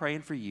is what I'm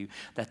praying for you,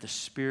 that the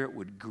Spirit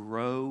would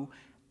grow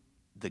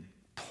the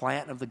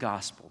plant of the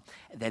gospel,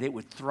 that it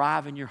would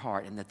thrive in your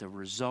heart, and that the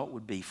result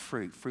would be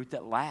fruit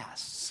that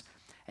lasts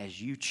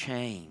as you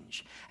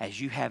change, as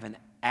you have an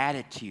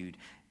attitude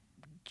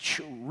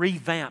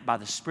revamped by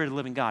the Spirit of the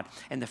living God,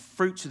 and the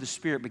fruits of the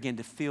Spirit begin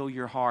to fill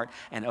your heart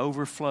and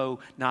overflow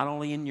not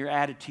only in your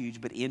attitudes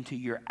but into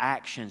your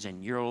actions,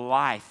 and your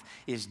life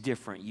is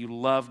different. You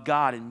love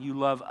God and you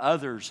love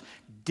others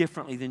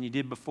differently than you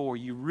did before.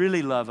 You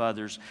really love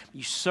others.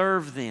 You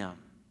serve them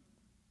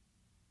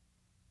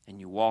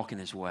and you walk in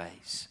His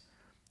ways.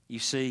 You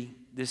see,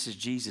 this is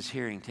Jesus'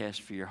 hearing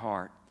test for your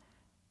heart.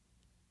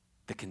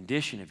 The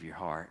condition of your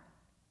heart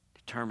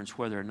determines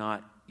whether or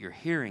not your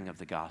hearing of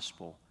the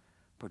gospel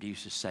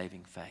produces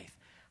saving faith.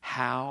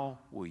 How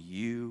will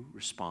you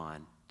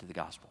respond to the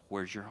gospel?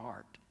 Where's your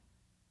heart?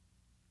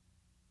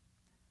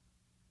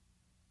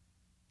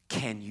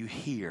 Can you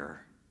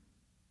hear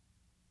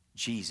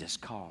Jesus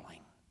calling?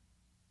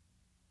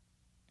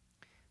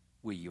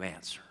 Will you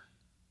answer?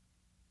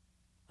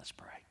 Let's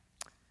pray.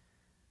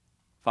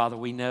 Father,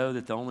 we know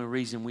that the only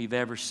reason we've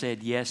ever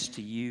said yes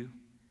to You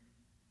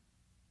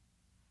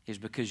is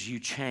because You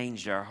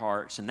changed our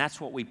hearts. And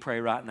that's what we pray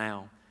right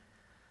now.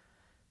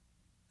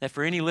 That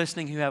for any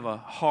listening who have a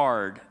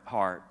hard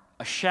heart,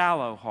 a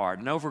shallow heart,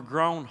 an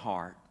overgrown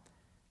heart,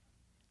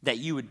 that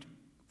You would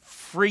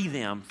free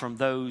them from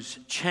those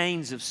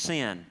chains of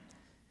sin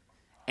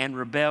and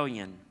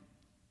rebellion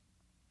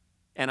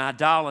and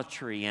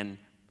idolatry and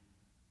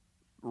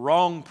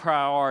wrong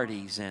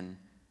priorities and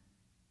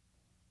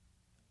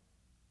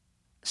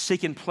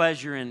seeking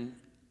pleasure in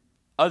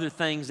other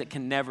things that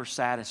can never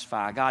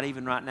satisfy. God,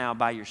 even right now,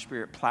 by Your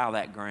Spirit, plow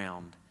that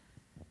ground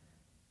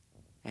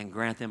and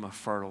grant them a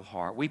fertile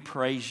heart. We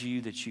praise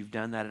You that You've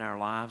done that in our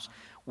lives.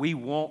 We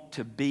want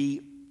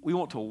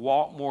to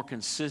walk more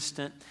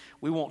consistent.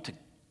 We want to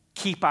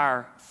keep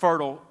our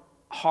fertile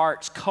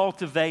hearts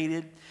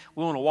cultivated.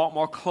 We want to walk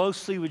more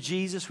closely with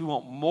Jesus. We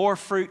want more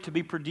fruit to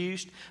be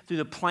produced through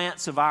the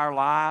plants of our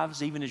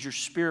lives, even as Your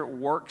Spirit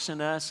works in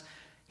us,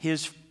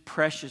 His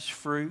precious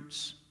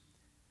fruits.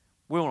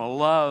 We want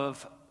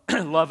to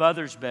love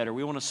others better.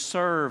 We want to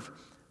serve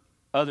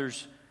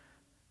others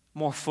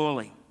more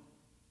fully.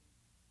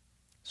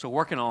 So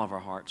work in all of our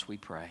hearts, we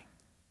pray.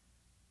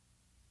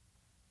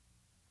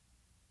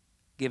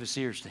 Give us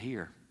ears to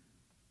hear.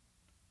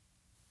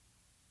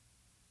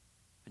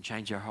 And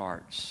change our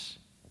hearts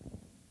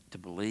to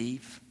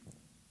believe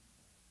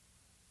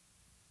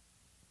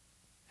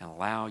and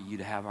allow You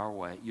to have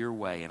Your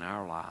way in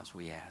our lives,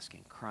 we ask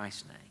in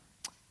Christ's name.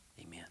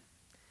 Amen.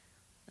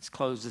 Let's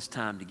close this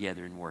time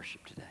together in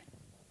worship today.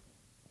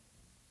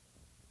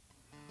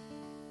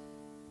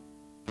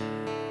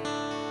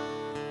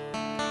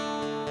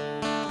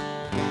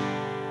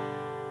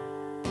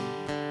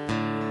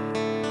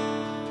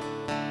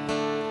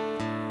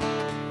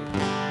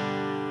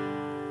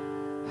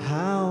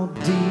 How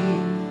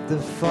deep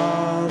the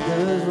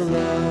Father's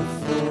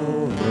love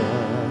for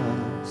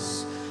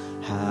us,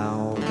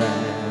 how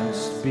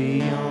vast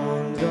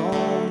beyond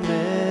all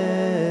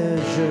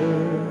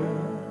measure,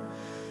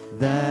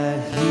 that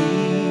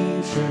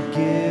He should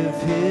give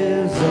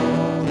His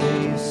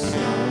only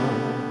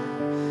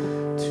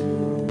Son to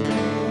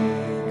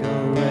make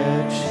a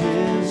wretch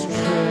His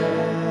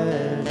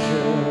treasure.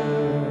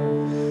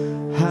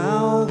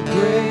 How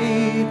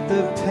great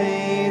the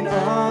pain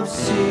of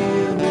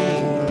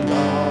sealing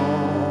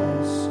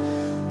loss!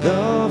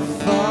 The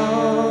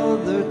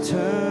Father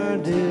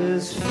turned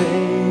His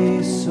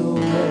face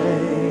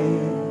away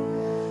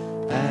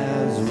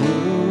as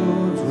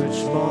wounds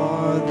which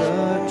mar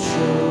the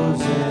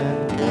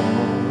chosen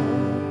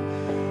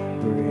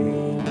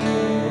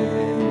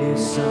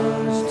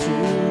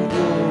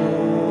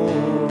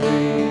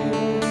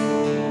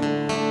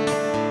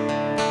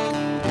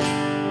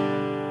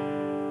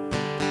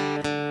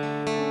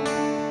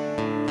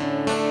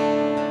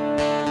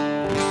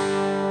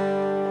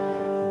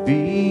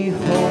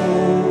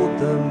Behold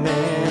the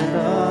man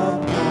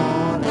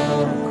upon a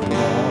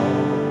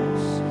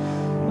cross,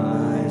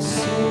 my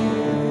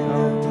sin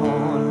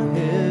upon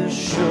his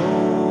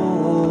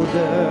shoulder.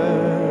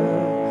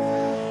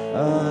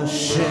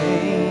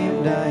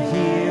 Ashamed, I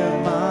hear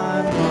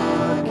my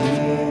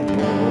mocking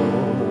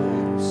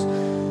voice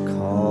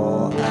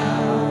call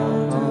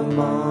out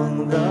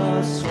among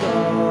the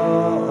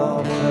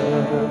scoffers.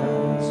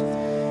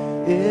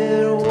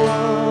 It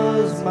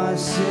was my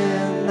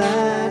sin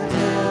that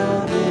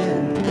held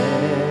him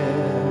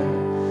there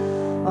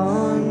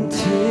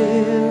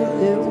until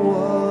it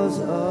was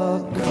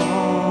accomplished.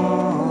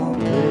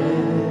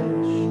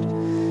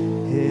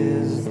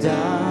 His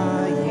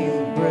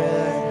dying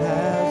breath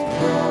has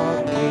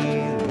brought me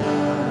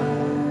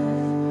life.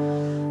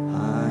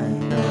 I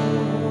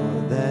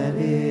know that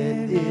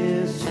it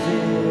is finished.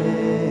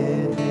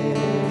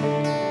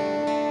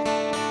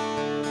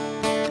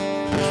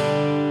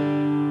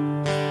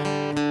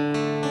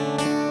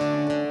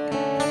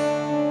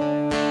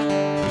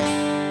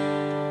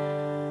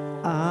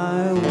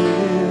 I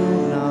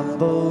will not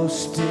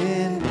boast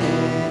in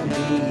anything,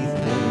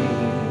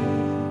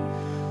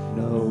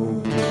 no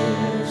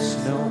gifts,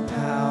 no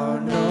power,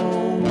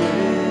 no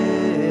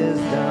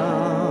wisdom,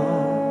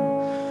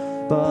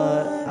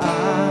 but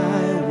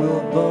I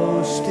will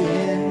boast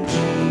in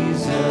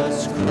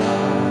Jesus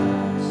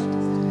Christ,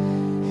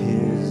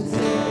 his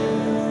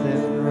death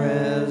and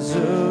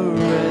resurrection.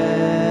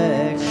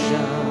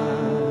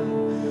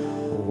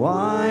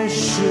 Why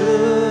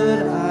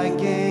should I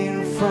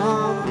gain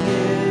from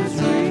his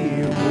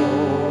reward?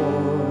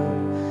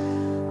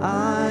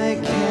 I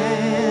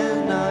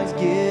cannot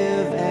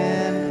give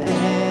an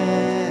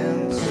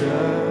answer,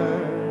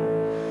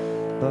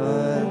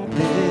 but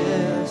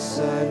this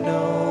I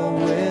know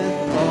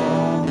with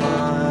all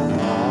my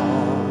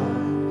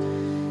heart.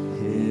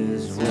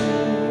 His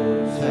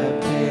words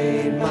have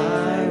paid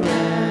my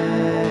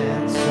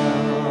ransom.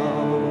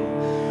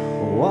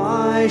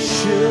 Why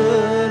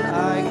should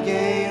I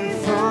gain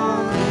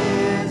from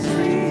his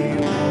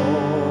reward?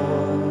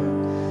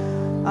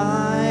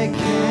 I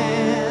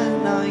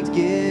cannot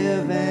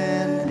give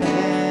an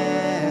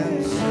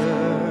answer,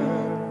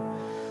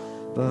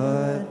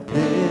 but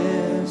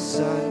this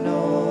I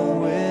know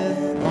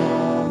with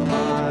all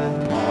my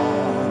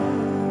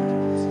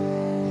heart.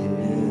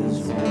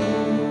 His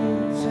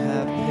words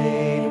have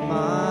paid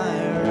my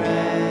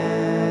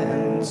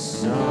ransom.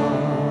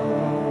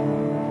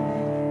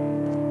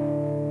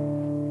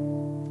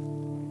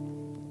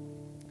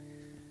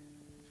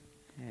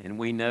 And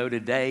we know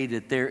today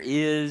that there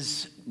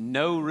is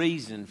no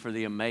reason for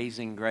the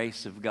amazing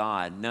grace of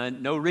God.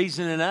 No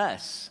reason in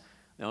us.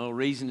 No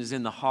reason is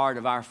in the heart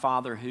of our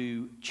Father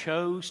who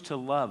chose to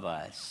love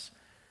us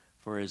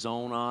for his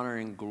own honor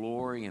and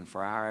glory and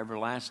for our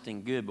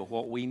everlasting good. But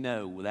what we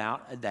know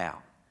without a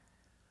doubt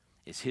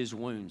is his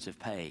wounds have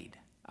paid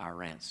our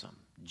ransom.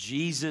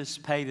 Jesus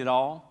paid it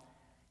all,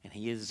 and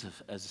he is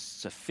a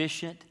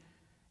sufficient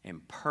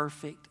and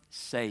perfect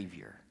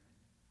Savior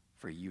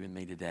for you and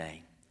me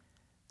today.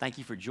 Thank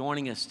you for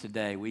joining us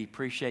today. We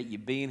appreciate you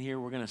being here.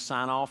 We're going to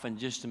sign off in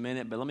just a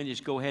minute, but let me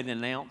just go ahead and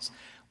announce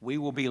we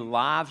will be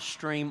live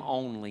stream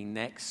only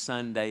next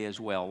Sunday as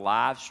well.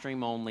 Live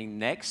stream only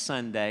next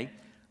Sunday,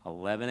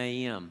 11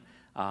 a.m.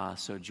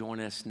 So join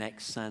us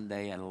next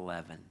Sunday at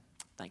 11.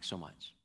 Thanks so much.